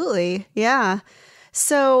 absolutely. Yeah.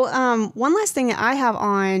 So one last thing that I have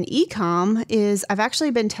on ecom is I've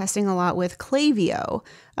actually been testing a lot with Klaviyo,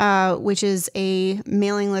 which is a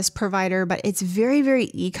mailing list provider, but it's very, very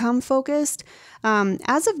ecom focused.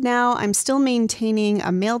 As of now, I'm still maintaining a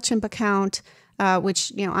MailChimp account,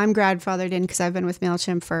 which, I'm grandfathered in because I've been with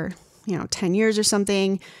MailChimp for, 10 years or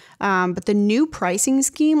something. But the new pricing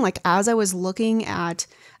scheme, like as I was looking at,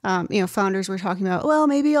 founders were talking about, well,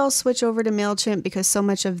 maybe I'll switch over to MailChimp because so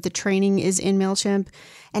much of the training is in MailChimp.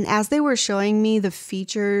 And as they were showing me the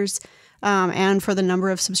features and for the number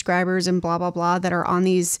of subscribers and blah, blah, blah that are on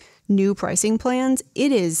these new pricing plans,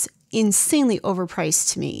 it is insanely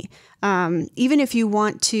overpriced to me. Even if you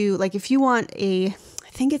want to, like if you want I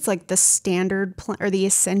think it's like the standard plan or the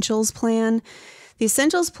essentials plan. The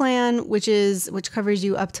essentials plan, which covers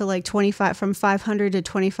you up to like 25 from 500 to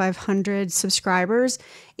 2,500 subscribers,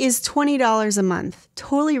 is $20 a month.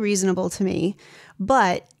 Totally reasonable to me.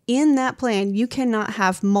 But in that plan, you cannot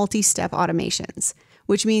have multi-step automations,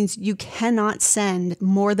 which means you cannot send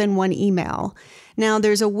more than one email. Now,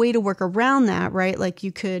 there's a way to work around that, right? Like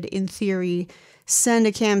you could, in theory, send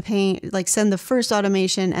a campaign, like send the first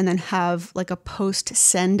automation and then have like a post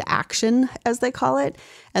send action, as they call it,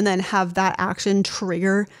 and then have that action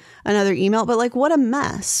trigger another email. But like, what a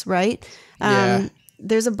mess, right? Yeah.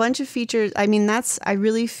 There's a bunch of features. I mean, I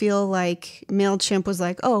really feel like MailChimp was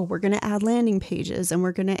like, oh, we're going to add landing pages and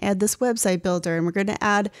we're going to add this website builder and we're going to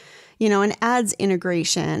add, an ads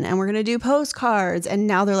integration and we're going to do postcards. And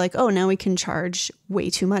now they're like, oh, now we can charge way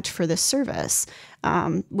too much for this service,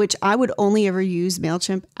 which I would only ever use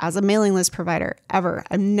MailChimp as a mailing list provider ever.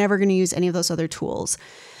 I'm never going to use any of those other tools.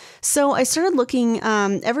 So I started looking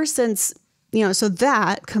ever since, so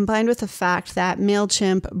that combined with the fact that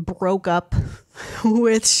MailChimp broke up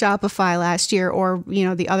with Shopify last year, or,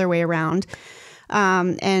 the other way around.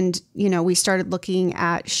 And we started looking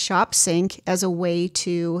at ShopSync as a way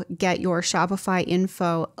to get your Shopify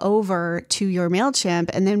info over to your MailChimp,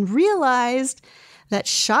 and then realized that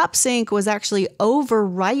ShopSync was actually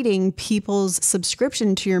overwriting people's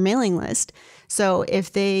subscription to your mailing list. So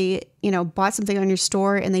if they, bought something on your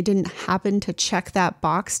store and they didn't happen to check that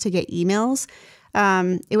box to get emails,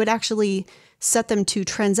 it would actually set them to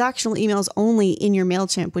transactional emails only in your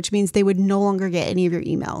MailChimp, which means they would no longer get any of your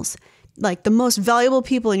emails. Like the most valuable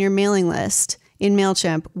people in your mailing list in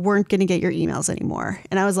MailChimp weren't going to get your emails anymore.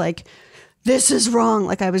 And I was like, this is wrong.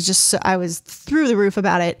 Like I was through the roof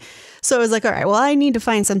about it. So I was like, all right, well, I need to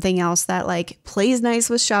find something else that like plays nice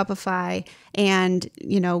with Shopify and,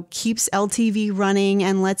 keeps LTV running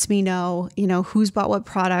and lets me know, who's bought what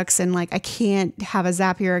products. And like, I can't have a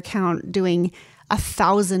Zapier account doing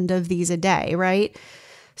 1,000 of these a day. Right.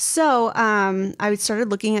 So I started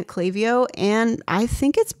looking at Klaviyo and I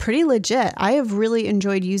think it's pretty legit. I have really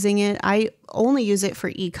enjoyed using it. I only use it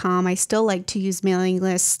for ecom. I still like to use mailing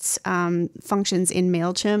lists functions in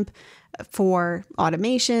MailChimp for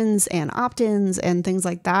automations and opt-ins and things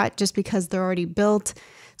like that, just because they're already built.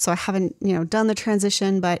 So I haven't, done the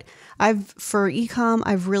transition, but for ecom,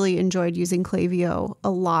 I've really enjoyed using Klaviyo a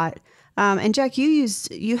lot. And Jack, you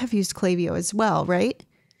have used Klaviyo as well, right?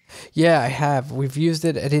 Yeah, I have. We've used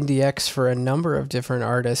it at IndieX for a number of different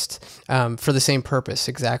artists for the same purpose,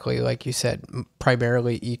 exactly like you said,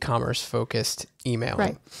 primarily e-commerce focused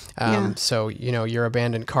emailing. Right. So, your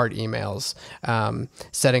abandoned cart emails,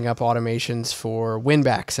 setting up automations for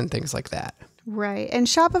win-backs and things like that. Right. And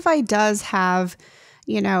Shopify does have,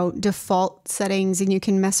 default settings, and you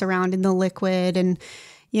can mess around in the liquid and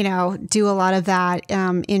do a lot of that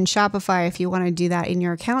in Shopify if you want to do that in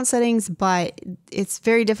your account settings, but it's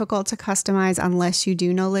very difficult to customize unless you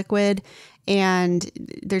do know Liquid, and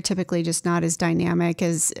they're typically just not as dynamic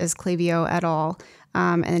as Klaviyo at all.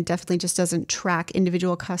 And it definitely just doesn't track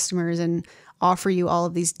individual customers and offer you all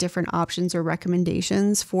of these different options or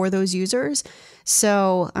recommendations for those users.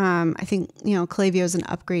 So I think, Klaviyo is an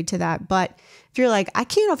upgrade to that. But if you're like, I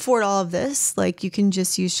can't afford all of this, like you can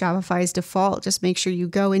just use Shopify's default. Just make sure you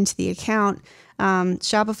go into the account.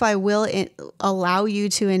 Shopify will allow you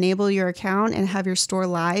to enable your account and have your store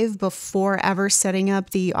live before ever setting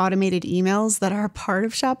up the automated emails that are part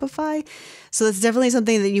of Shopify. So that's definitely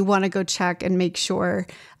something that you want to go check and make sure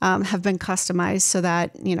have been customized so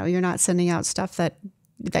that, you're not sending out stuff that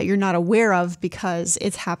you're not aware of because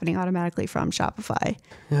it's happening automatically from Shopify.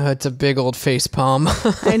 It's a big old face palm.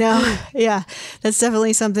 I know. Yeah, that's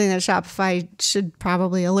definitely something that Shopify should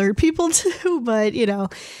probably alert people to, but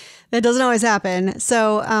that doesn't always happen.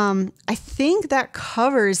 So I think that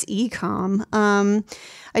covers e-com.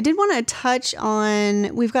 I did want to touch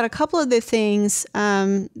on, we've got a couple of the things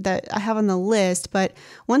that I have on the list, but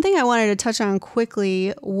one thing I wanted to touch on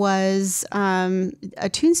quickly was a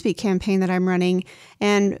TuneSpeak campaign that I'm running.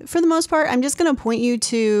 And for the most part, I'm just going to point you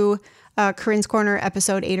to Corinne's Corner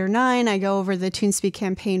episode 8 or 9. I go over the TuneSpeak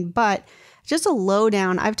campaign, but just a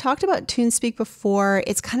lowdown. I've talked about TuneSpeak before.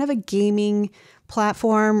 It's kind of a gaming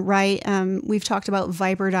platform, right? We've talked about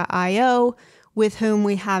Viper.io, with whom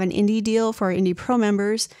we have an indie deal for our Indie Pro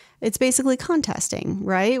members. It's basically contesting,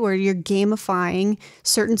 right? Where you're gamifying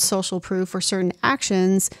certain social proof or certain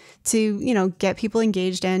actions to, get people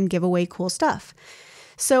engaged and give away cool stuff.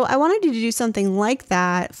 So I wanted to do something like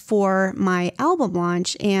that for my album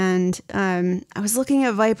launch. And I was looking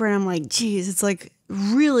at Viper and I'm like, geez, it's like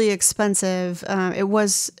really expensive. It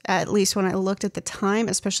was, at least when I looked at the time,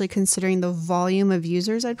 especially considering the volume of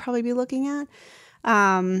users I'd probably be looking at.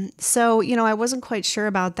 So, I wasn't quite sure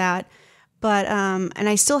about that, but, and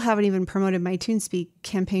I still haven't even promoted my TuneSpeak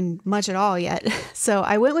campaign much at all yet. So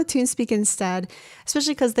I went with TuneSpeak instead,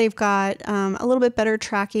 especially because they've got, a little bit better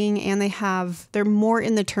tracking, and they're more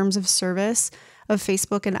in the terms of service of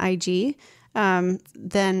Facebook and IG,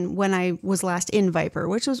 than when I was last in Viper,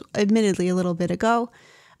 which was admittedly a little bit ago.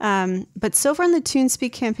 But so far in the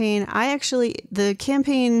TuneSpeak campaign, the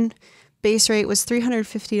campaign base rate was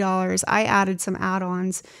 $350. I added some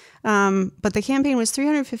add-ons, but the campaign was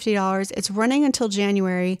 $350. It's running until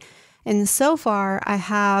January. And so far, I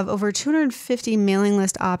have over 250 mailing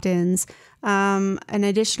list opt-ins, an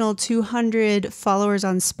additional 200 followers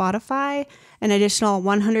on Spotify, an additional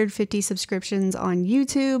 150 subscriptions on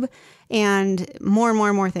YouTube, and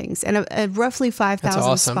more things, and roughly 5,000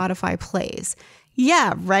 awesome. Spotify plays.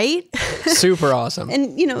 Yeah, right? Super awesome.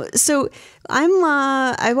 And, so I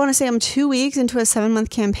want to say I'm 2 weeks into a 7-month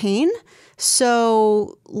campaign.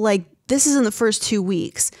 So this is in the first 2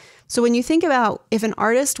 weeks. So when you think about if an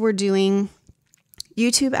artist were doing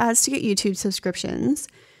YouTube ads to get YouTube subscriptions,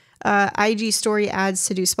 IG story ads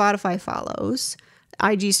to do Spotify follows,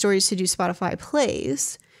 IG stories to do Spotify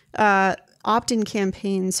plays, opt-in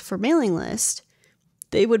campaigns for mailing list,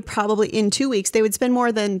 they would probably, in 2 weeks, they would spend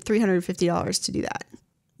more than $350 to do that.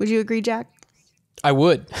 Would you agree, Jack? I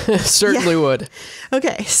would. Certainly would.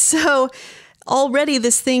 Okay, so already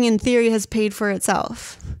this thing in theory has paid for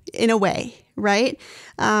itself in a way, right?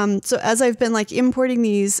 So as I've been importing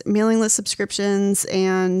these mailing list subscriptions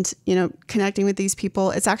and, connecting with these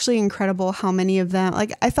people, it's actually incredible how many of them,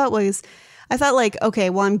 I thought okay,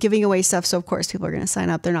 well, I'm giving away stuff, so of course people are going to sign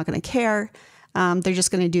up. They're not going to care. They're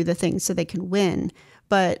just going to do the thing so they can win.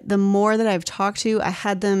 But the more that I've talked to, I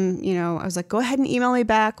had them, I was like, go ahead and email me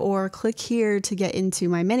back or click here to get into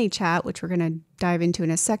my mini chat, which we're going to dive into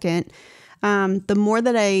in a second. The more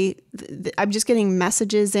that I'm just getting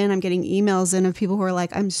messages in, I'm getting emails in of people who are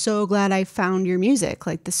like, I'm so glad I found your music.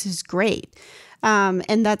 This is great.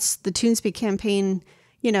 And that's the TuneSpeak campaign,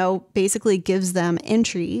 basically gives them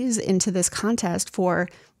entries into this contest for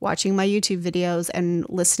watching my YouTube videos and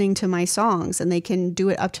listening to my songs. And they can do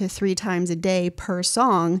it up to 3 times a day per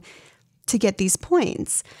song to get these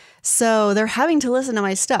points. So they're having to listen to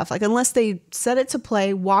my stuff. Unless they set it to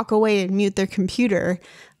play, walk away and mute their computer,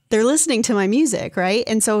 they're listening to my music, right?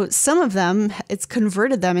 And so some of them, it's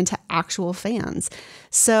converted them into actual fans.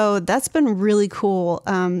 So that's been really cool.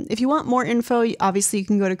 If you want more info, obviously you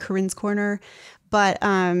can go to Corinne's Corner. But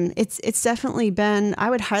it's definitely been, I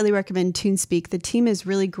would highly recommend TuneSpeak. The team is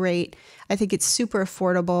really great. I think it's super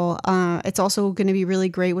affordable. It's also going to be really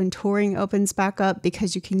great when touring opens back up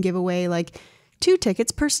because you can give away like 2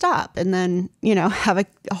 tickets per stop and then, have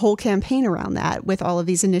a whole campaign around that with all of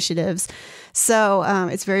these initiatives. So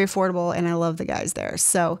it's very affordable and I love the guys there.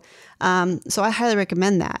 So I highly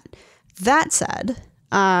recommend that. That said,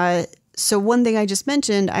 so one thing I just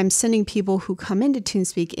mentioned, I'm sending people who come into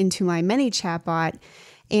TuneSpeak into my mini chatbot.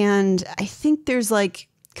 And I think there's like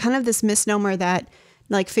kind of this misnomer that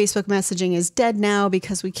like Facebook messaging is dead now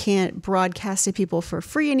because we can't broadcast to people for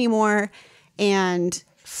free anymore. And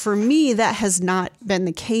for me, that has not been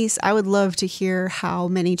the case. I would love to hear how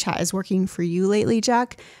ManyChat is working for you lately,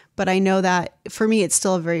 Jack. But I know that for me, it's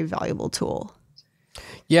still a very valuable tool.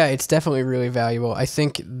 Yeah, it's definitely really valuable. I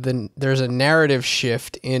think there's a narrative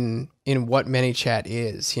shift in what ManyChat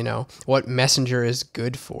is, what Messenger is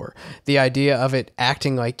good for. The idea of it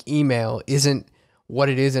acting like email isn't what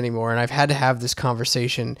it is anymore. And I've had to have this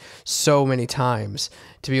conversation so many times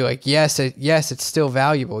to be like, yes, it's still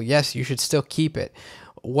valuable. Yes, you should still keep it.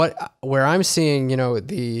 Where I'm seeing,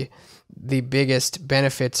 the biggest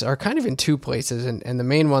benefits are kind of in 2 places, and the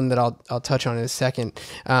main one that I'll touch on in a second.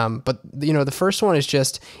 But the first one is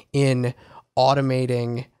just in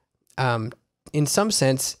automating, in some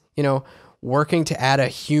sense, working to add a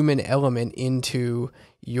human element into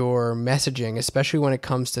your messaging, especially when it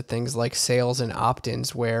comes to things like sales and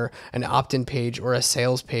opt-ins, where an opt-in page or a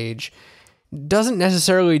sales page doesn't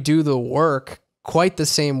necessarily do the work quite the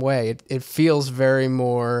same way. It feels very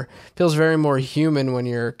more human when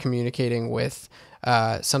you're communicating with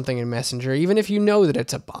something in Messenger, even if you know that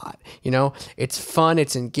it's a bot. It's fun,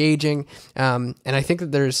 it's engaging, and I think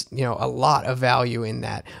that there's a lot of value in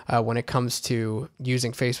that when it comes to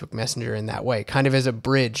using Facebook Messenger in that way, kind of as a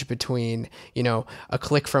bridge between a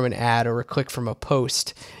click from an ad or a click from a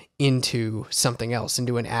post into something else,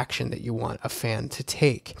 into an action that you want a fan to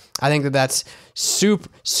take. I think that that's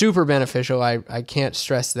super beneficial. I can't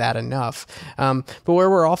stress that enough. But where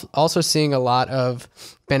we're also seeing a lot of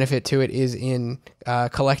benefit to it is in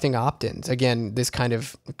collecting opt-ins. Again, this kind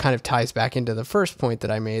of ties back into the first point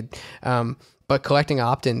that I made. But collecting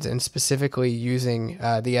opt-ins and specifically using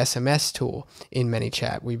the SMS tool in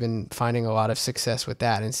ManyChat, we've been finding a lot of success with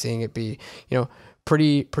that and seeing it be,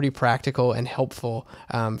 pretty practical and helpful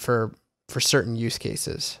for certain use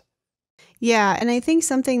cases. Yeah, and I think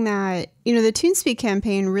something that, the TuneSpeak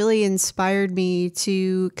campaign really inspired me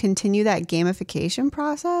to continue that gamification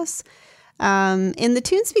process. In the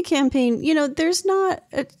TuneSpeak campaign, there's not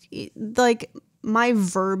like my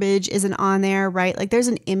verbiage isn't on there, right? Like there's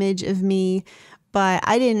an image of me, but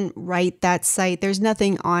I didn't write that site. There's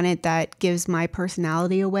nothing on it that gives my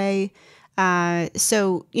personality away.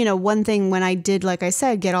 So, one thing when I did, like I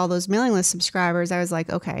said, get all those mailing list subscribers, I was like,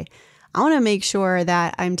 okay, I want to make sure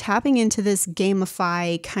that I'm tapping into this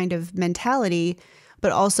gamify kind of mentality,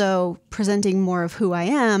 but also presenting more of who I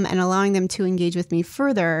am and allowing them to engage with me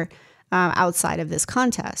further outside of this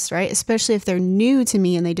contest, right? Especially if they're new to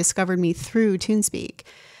me and they discovered me through TuneSpeak.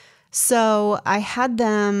 So I had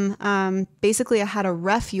them, basically I had a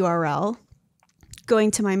ref URL going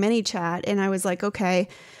to my ManyChat and I was like, okay,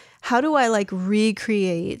 how do I like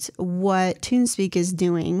recreate what TuneSpeak is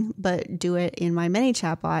doing, but do it in my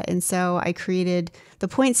ManyChat bot? And so I created the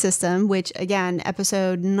point system, which again,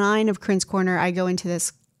 episode 9 of Corinne's Corner, I go into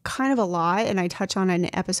this kind of a lot and I touch on it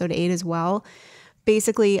in episode 8 as well.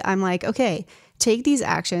 Basically, I'm like, okay, take these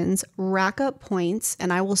actions, rack up points,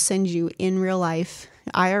 and I will send you in real life,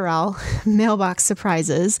 IRL, mailbox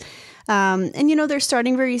surprises. And they're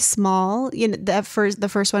starting very small. The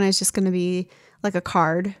first one is just going to be like a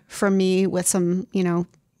card from me with some,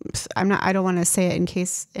 I don't want to say it in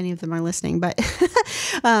case any of them are listening, but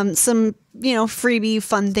some, freebie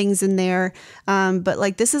fun things in there. But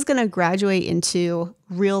like this is going to graduate into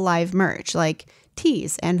real live merch, like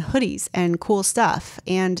tees and hoodies and cool stuff.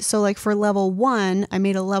 And so like for level 1, I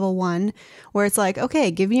made a level 1 where it's like,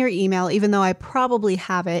 okay, give me your email, even though I probably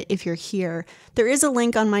have it if you're here. There is a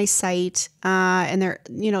link on my site, and there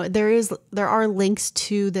are links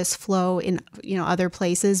to this flow in other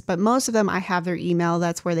places, but most of them I have their email.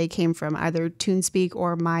 That's where they came from, either TuneSpeak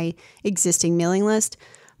or my existing mailing list.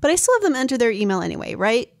 But I still have them enter their email anyway,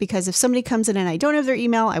 right? Because if somebody comes in and I don't have their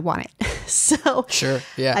email, I want it. So sure,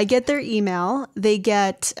 yeah. I get their email. They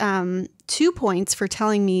get 2 points for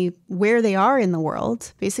telling me where they are in the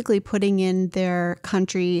world, basically putting in their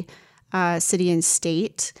country, city, and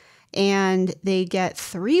state. and they get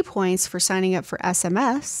 3 points for signing up for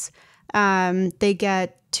SMS. They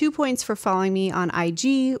get 2 points for following me on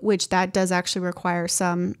IG, which that does actually require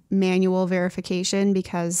some manual verification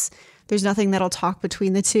because there's nothing that'll talk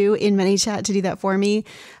between the two in ManyChat to do that for me.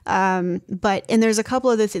 And there's a couple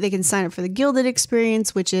other things. They can sign up for the Gilded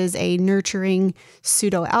Experience, which is a nurturing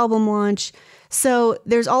pseudo album launch. So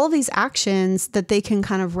there's all of these actions that they can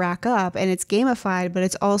kind of rack up, and it's gamified, but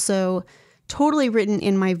it's also totally written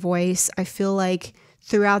in my voice. I feel like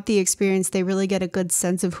throughout the experience, they really get a good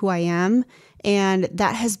sense of who I am. And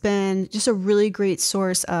that has been just a really great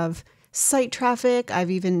source of site traffic.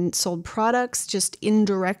 I've even sold products just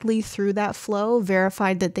indirectly through that flow,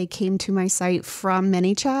 verified that they came to my site from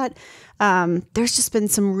ManyChat. There's just been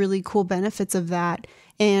some really cool benefits of that.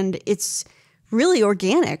 And it's really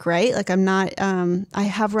organic, right? Like I'm not, I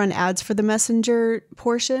have run ads for the Messenger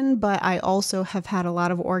portion, but I also have had a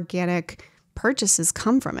lot of organic purchases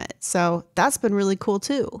come from it. So that's been really cool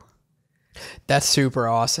too. That's super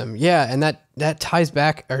awesome. Yeah. And that ties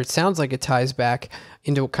back, or it sounds like it ties back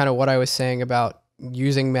into kind of what I was saying about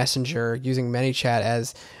using Messenger, using ManyChat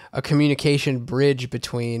as a communication bridge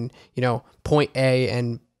between, point A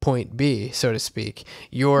and point B, so to speak.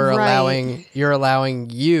 You're allowing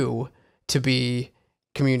you to be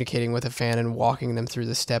communicating with a fan and walking them through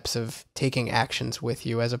the steps of taking actions with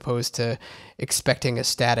you, as opposed to expecting a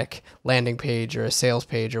static landing page or a sales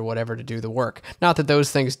page or whatever to do the work. Not that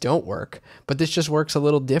those things don't work, but this just works a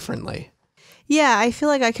little differently. Yeah, I feel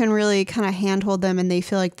like I can really kind of handhold them, and they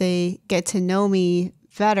feel like they get to know me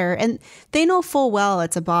better, and they know full well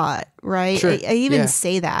it's a bot, right? Sure. I even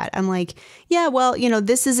say that. I'm like, yeah, well,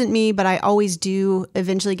 this isn't me, but I always do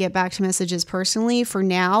eventually get back to messages personally. For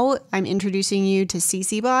now, I'm introducing you to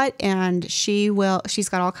CCBot, and she's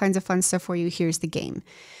got all kinds of fun stuff for you. Here's the game.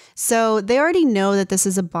 So they already know that this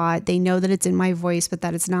is a bot. They know that it's in my voice, but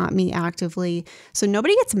that it's not me actively. So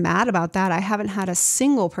nobody gets mad about that. I haven't had a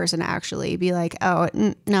single person actually be like, oh,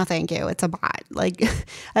 no, thank you, it's a bot. Like I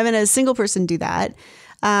haven't had a single person do that.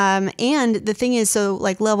 And the thing is, so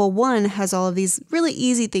like level 1 has all of these really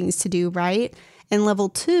easy things to do, right? And level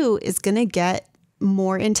 2 is going to get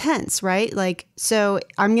more intense, right? Like, so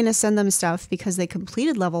I'm going to send them stuff because they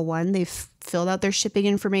completed level 1. They've filled out their shipping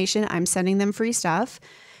information. I'm sending them free stuff.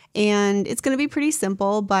 And it's going to be pretty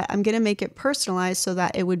simple, but I'm going to make it personalized so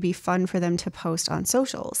that it would be fun for them to post on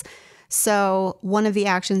socials. So one of the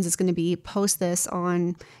actions is going to be post this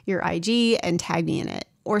on your IG and tag me in it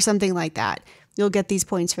or something like that. You'll get these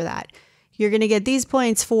points for that. You're going to get these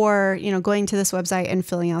points for, going to this website and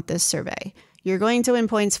filling out this survey. You're going to win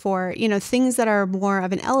points for, things that are more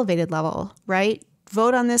of an elevated level, right?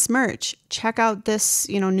 Vote on this merch, check out this,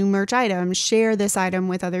 new merch item, share this item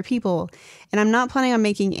with other people. And I'm not planning on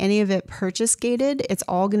making any of it purchase gated. It's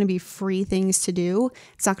all going to be free things to do.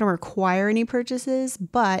 It's not going to require any purchases,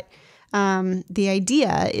 but the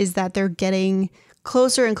idea is that they're getting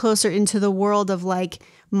closer and closer into the world of like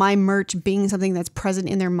my merch being something that's present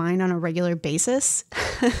in their mind on a regular basis,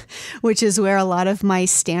 which is where a lot of my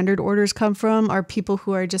standard orders come from, are people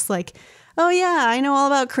who are just like, oh yeah, I know all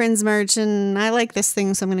about Crin's merch and I like this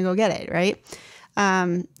thing, so I'm going to go get it, right?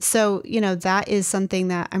 So, that is something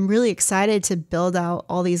that I'm really excited to build out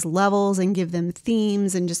all these levels and give them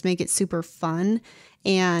themes and just make it super fun.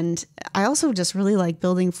 And I also just really like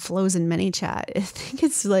building flows in ManyChat. I think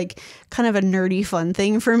it's like kind of a nerdy fun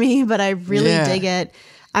thing for me, but I really dig it.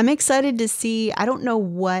 I'm excited to see. I don't know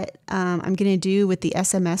what I'm going to do with the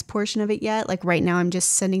SMS portion of it yet. Like right now, I'm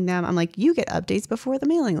just sending them. I'm like, you get updates before the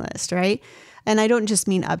mailing list, right? And I don't just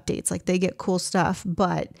mean updates. Like they get cool stuff,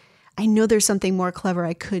 but I know there's something more clever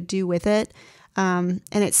I could do with it. And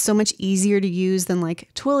it's so much easier to use than like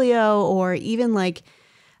Twilio, or even like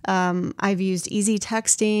I've used easy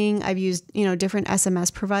texting. I've used, different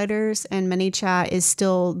SMS providers, and ManyChat is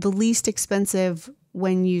still the least expensive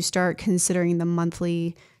when you start considering the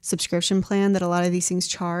monthly subscription plan that a lot of these things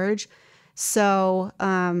charge. So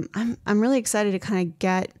I'm really excited to kind of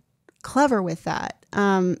get clever with that.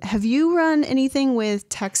 Have you run anything with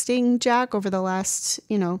texting, Jack, over the last,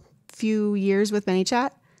 few years with ManyChat?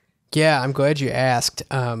 Yeah, I'm glad you asked,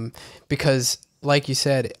 because like you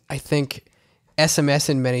said, I think SMS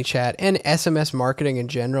in ManyChat and SMS marketing in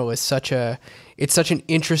general is such an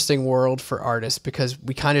interesting world for artists, because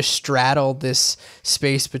we kind of straddle this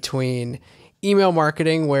space between email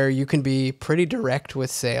marketing, where you can be pretty direct with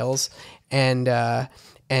sales and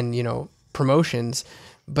promotions,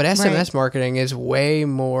 but SMS marketing is way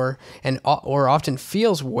more or often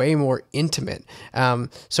feels way more intimate.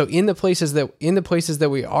 So in the places that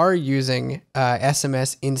we are using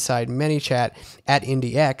SMS inside ManyChat at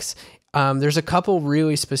IndieX, There's a couple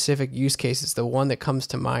really specific use cases. The one that comes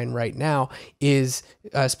to mind right now is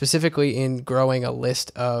specifically in growing a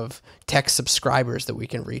list of text subscribers that we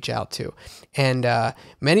can reach out to. And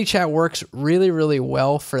ManyChat works really, really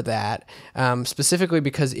well for that, specifically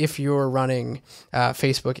because if you're running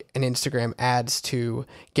Facebook and Instagram ads to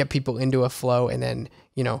get people into a flow and then,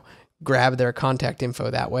 grab their contact info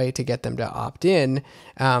that way to get them to opt in,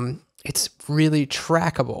 it's really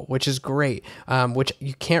trackable, which is great, which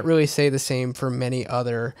you can't really say the same for many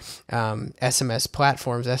other SMS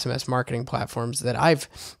platforms, SMS marketing platforms that I've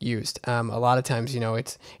used. A lot of times,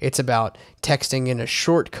 it's about texting in a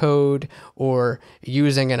short code or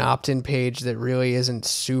using an opt-in page that really isn't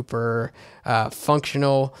super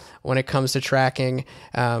functional when it comes to tracking,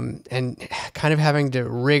 and kind of having to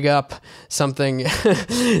rig up something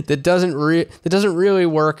that doesn't really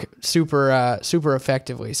work super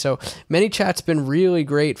effectively. So ManyChat's been really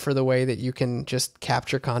great for the way that you can just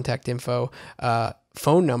capture contact info,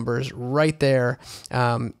 phone numbers right there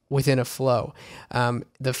within a flow.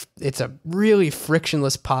 It's a really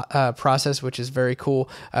frictionless process, which is very cool,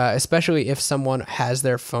 especially if someone has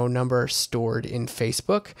their phone number stored in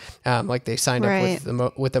Facebook, like they signed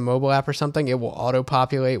up with the mobile app or something. It will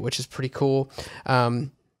auto-populate, which is pretty cool.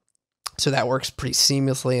 So that works pretty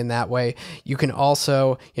seamlessly in that way. You can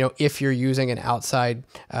also, if you're using an outside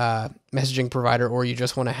messaging provider, or you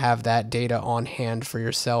just want to have that data on hand for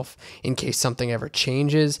yourself in case something ever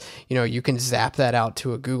changes, you can zap that out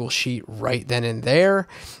to a Google Sheet right then and there.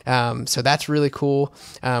 So that's really cool.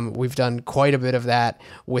 We've done quite a bit of that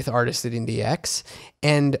with Artist at IndieX.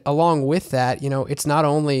 And along with that, you're not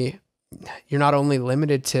only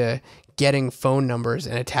limited to getting phone numbers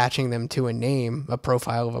and attaching them to a name, a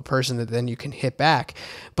profile of a person that then you can hit back,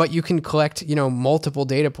 but you can collect, multiple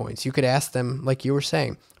data points. You could ask them, like you were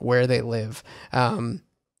saying, where they live,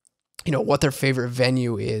 what their favorite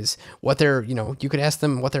venue is, you could ask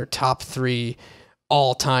them what their top 3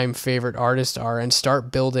 all-time favorite artists are, and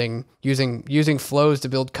start building using flows to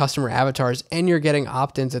build customer avatars, and you're getting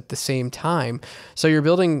opt-ins at the same time. So you're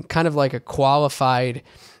building kind of like a qualified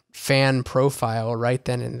fan profile right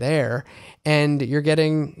then and there, and you're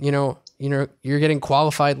getting you're getting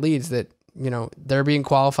qualified leads that they're being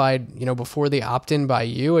qualified before they opt in by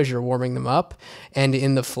you as you're warming them up and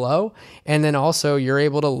in the flow. And then also you're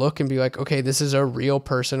able to look and be like, okay, this is a real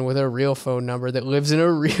person with a real phone number that lives in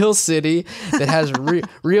a real city that has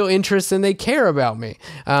real interests, and they care about me.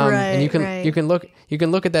 And you can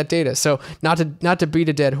look at that data. So not to beat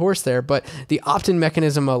a dead horse there, but the opt-in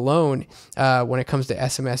mechanism alone, when it comes to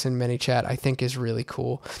SMS and ManyChat, I think is really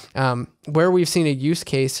cool. Where we've seen a use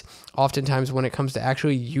case oftentimes when it comes to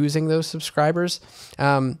actually using those subscribers,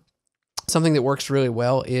 something that works really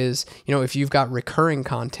well is, if you've got recurring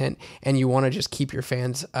content and you want to just keep your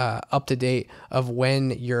fans up to date of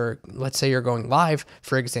when let's say you're going live,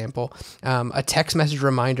 for example, a text message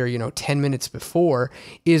reminder, 10 minutes before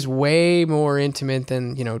is way more intimate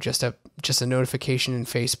than, just a notification in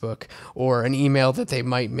Facebook or an email that they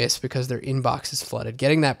might miss because their inbox is flooded.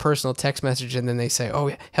 Getting that personal text message and then they say,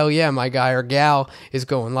 oh, hell yeah, my guy or gal is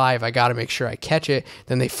going live. I got to make sure I catch it.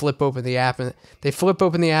 Then they flip open the app and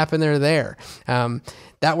they're there.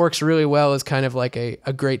 That works really well as kind of like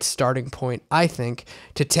a great starting point, I think,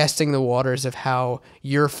 to testing the waters of how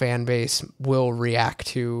your fan base will react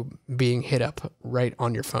to being hit up right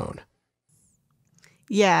on your phone.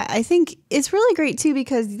 Yeah, I think it's really great too,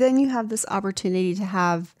 because then you have this opportunity to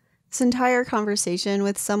have this entire conversation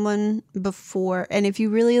with someone before. And if you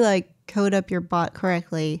really code up your bot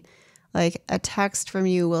correctly, like a text from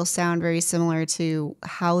you will sound very similar to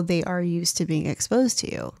how they are used to being exposed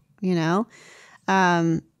to you,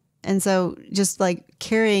 and so just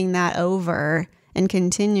carrying that over and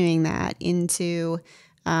continuing that into,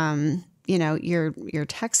 your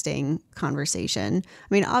texting conversation. I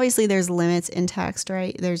mean, obviously there's limits in text,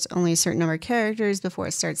 right? There's only a certain number of characters before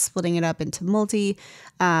it starts splitting it up into multi.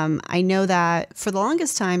 I know that for the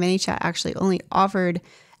longest time, ManyChat actually only offered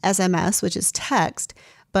SMS, which is text,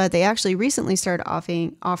 but they actually recently started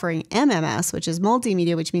offering MMS, which is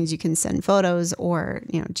multimedia, which means you can send photos or,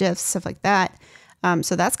 GIFs, stuff like that.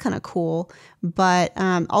 So that's kind of cool. But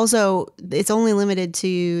also, it's only limited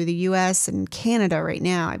to the US and Canada right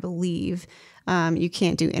now, I believe. You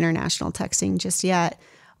can't do international texting just yet.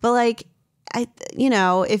 But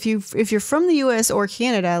if you're from the US or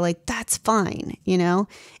Canada, that's fine.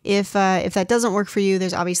 If that doesn't work for you,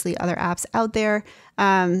 there's obviously other apps out there.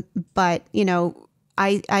 But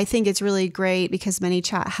I think it's really great because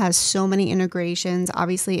ManyChat has so many integrations.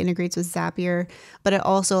 Obviously, it integrates with Zapier, but it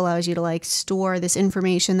also allows you to like store this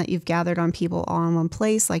information that you've gathered on people all in one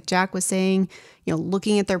place. Like Jack was saying,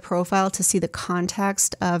 looking at their profile to see the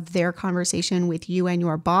context of their conversation with you and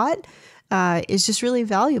your bot is just really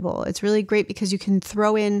valuable. It's really great because you can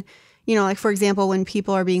throw in, like for example, when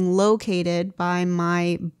people are being located by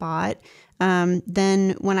my bot,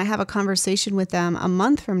 then when I have a conversation with them a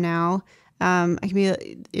month from now, I can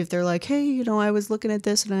be, if they're like, hey, I was looking at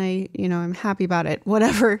this and I'm happy about it,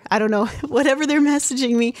 whatever, I don't know, whatever they're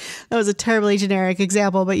messaging me. That was a terribly generic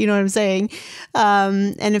example, but you know what I'm saying?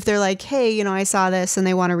 And if they're like, hey, I saw this and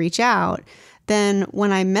they want to reach out, then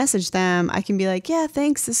when I message them, I can be like, yeah,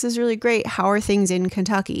 thanks. This is really great. How are things in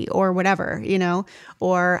Kentucky or whatever,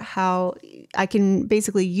 or how I can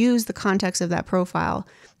basically use the context of that profile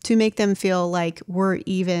to make them feel like we're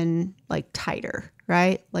even like tighter,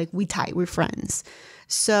 right? Like we're friends.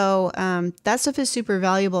 So that stuff is super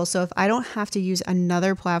valuable. So if I don't have to use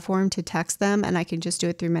another platform to text them and I can just do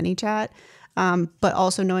it through ManyChat, but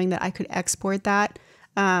also knowing that I could export that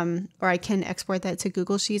or I can export that to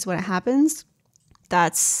Google Sheets when it happens,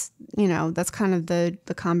 that's kind of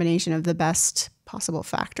the combination of the best possible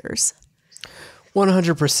factors.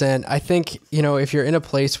 100%. I think, if you're in a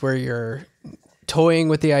place where you're toying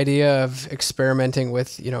with the idea of experimenting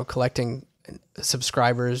with, collecting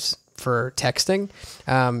subscribers for texting,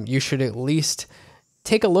 you should at least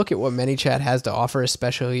take a look at what ManyChat has to offer,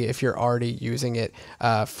 especially if you're already using it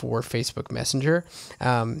for Facebook Messenger.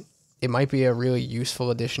 It might be a really useful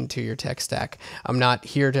addition to your tech stack. I'm not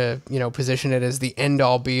here to, position it as the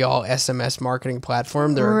end-all be-all SMS marketing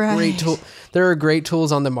platform. There are great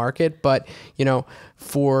tools on the market, but,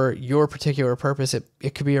 for your particular purpose,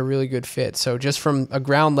 it could be a really good fit. So just from a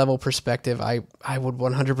ground level perspective, I would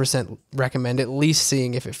 100% recommend at least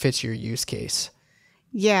seeing if it fits your use case.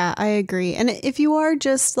 Yeah, I agree. And if you are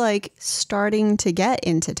just like starting to get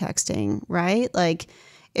into texting, right? Like,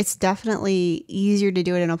 it's definitely easier to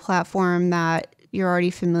do it in a platform that you're already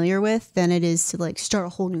familiar with than it is to like start a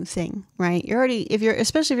whole new thing, right?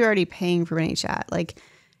 Especially if you're already paying for ManyChat, like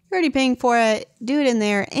you're already paying for it, do it in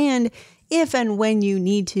there. And if and when you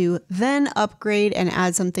need to, then upgrade and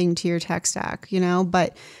add something to your tech stack,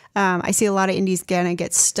 but I see a lot of indies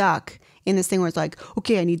get stuck in this thing where it's like,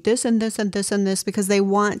 okay, I need this and this and this and this because they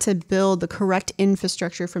want to build the correct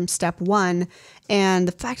infrastructure from step one. And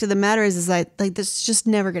the fact of the matter is that like this is just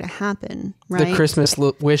never going to happen, right? The Christmas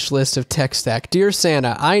wish list of tech stack. Dear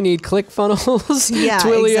Santa, I need ClickFunnels, yeah,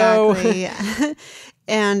 Twilio. Exactly.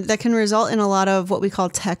 And that can result in a lot of what we call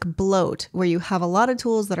tech bloat, where you have a lot of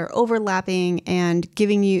tools that are overlapping and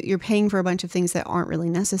you're paying for a bunch of things that aren't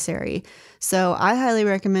really necessary. So I highly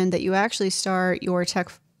recommend that you actually start your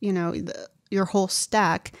tech, your whole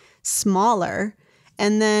stack smaller,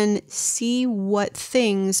 and then see what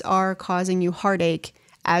things are causing you heartache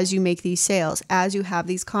as you make these sales, as you have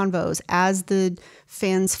these convos, as the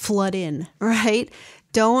fans flood in, right?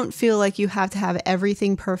 Don't feel like you have to have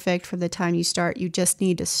everything perfect from the time you start. You just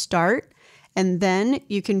need to start, and then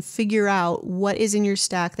you can figure out what is in your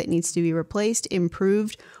stack that needs to be replaced,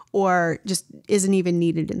 improved, or just isn't even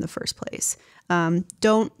needed in the first place.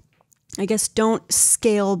 Don't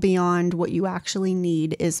scale beyond what you actually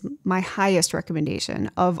need is my highest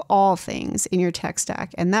recommendation of all things in your tech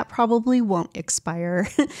stack. And that probably won't expire.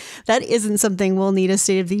 That isn't something we'll need a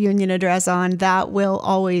State of the Union address on. That will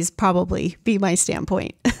always probably be my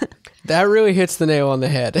standpoint. That really hits the nail on the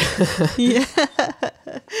head. Yeah.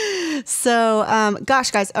 So,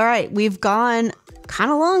 gosh, guys. All right. We've gone kind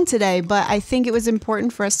of long today, but I think it was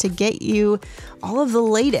important for us to get you all of the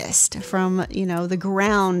latest from, the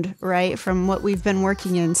ground, right, from what we've been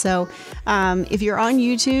working in. So if you're on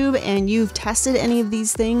YouTube and you've tested any of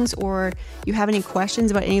these things or you have any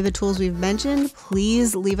questions about any of the tools we've mentioned,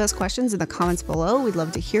 please leave us questions in the comments below. We'd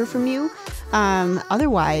love to hear from you.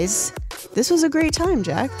 Otherwise, this was a great time,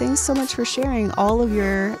 Jack. Thanks so much for sharing all of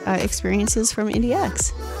your experiences from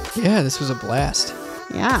IndieX. Yeah, this was a blast.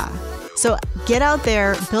 Yeah. So get out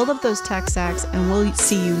there, build up those tech stacks, and we'll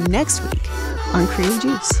see you next week on Creative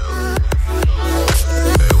Juice.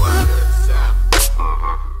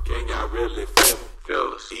 Can y'all really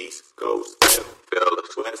feel us? East Coast, feel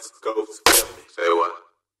us, West Coast,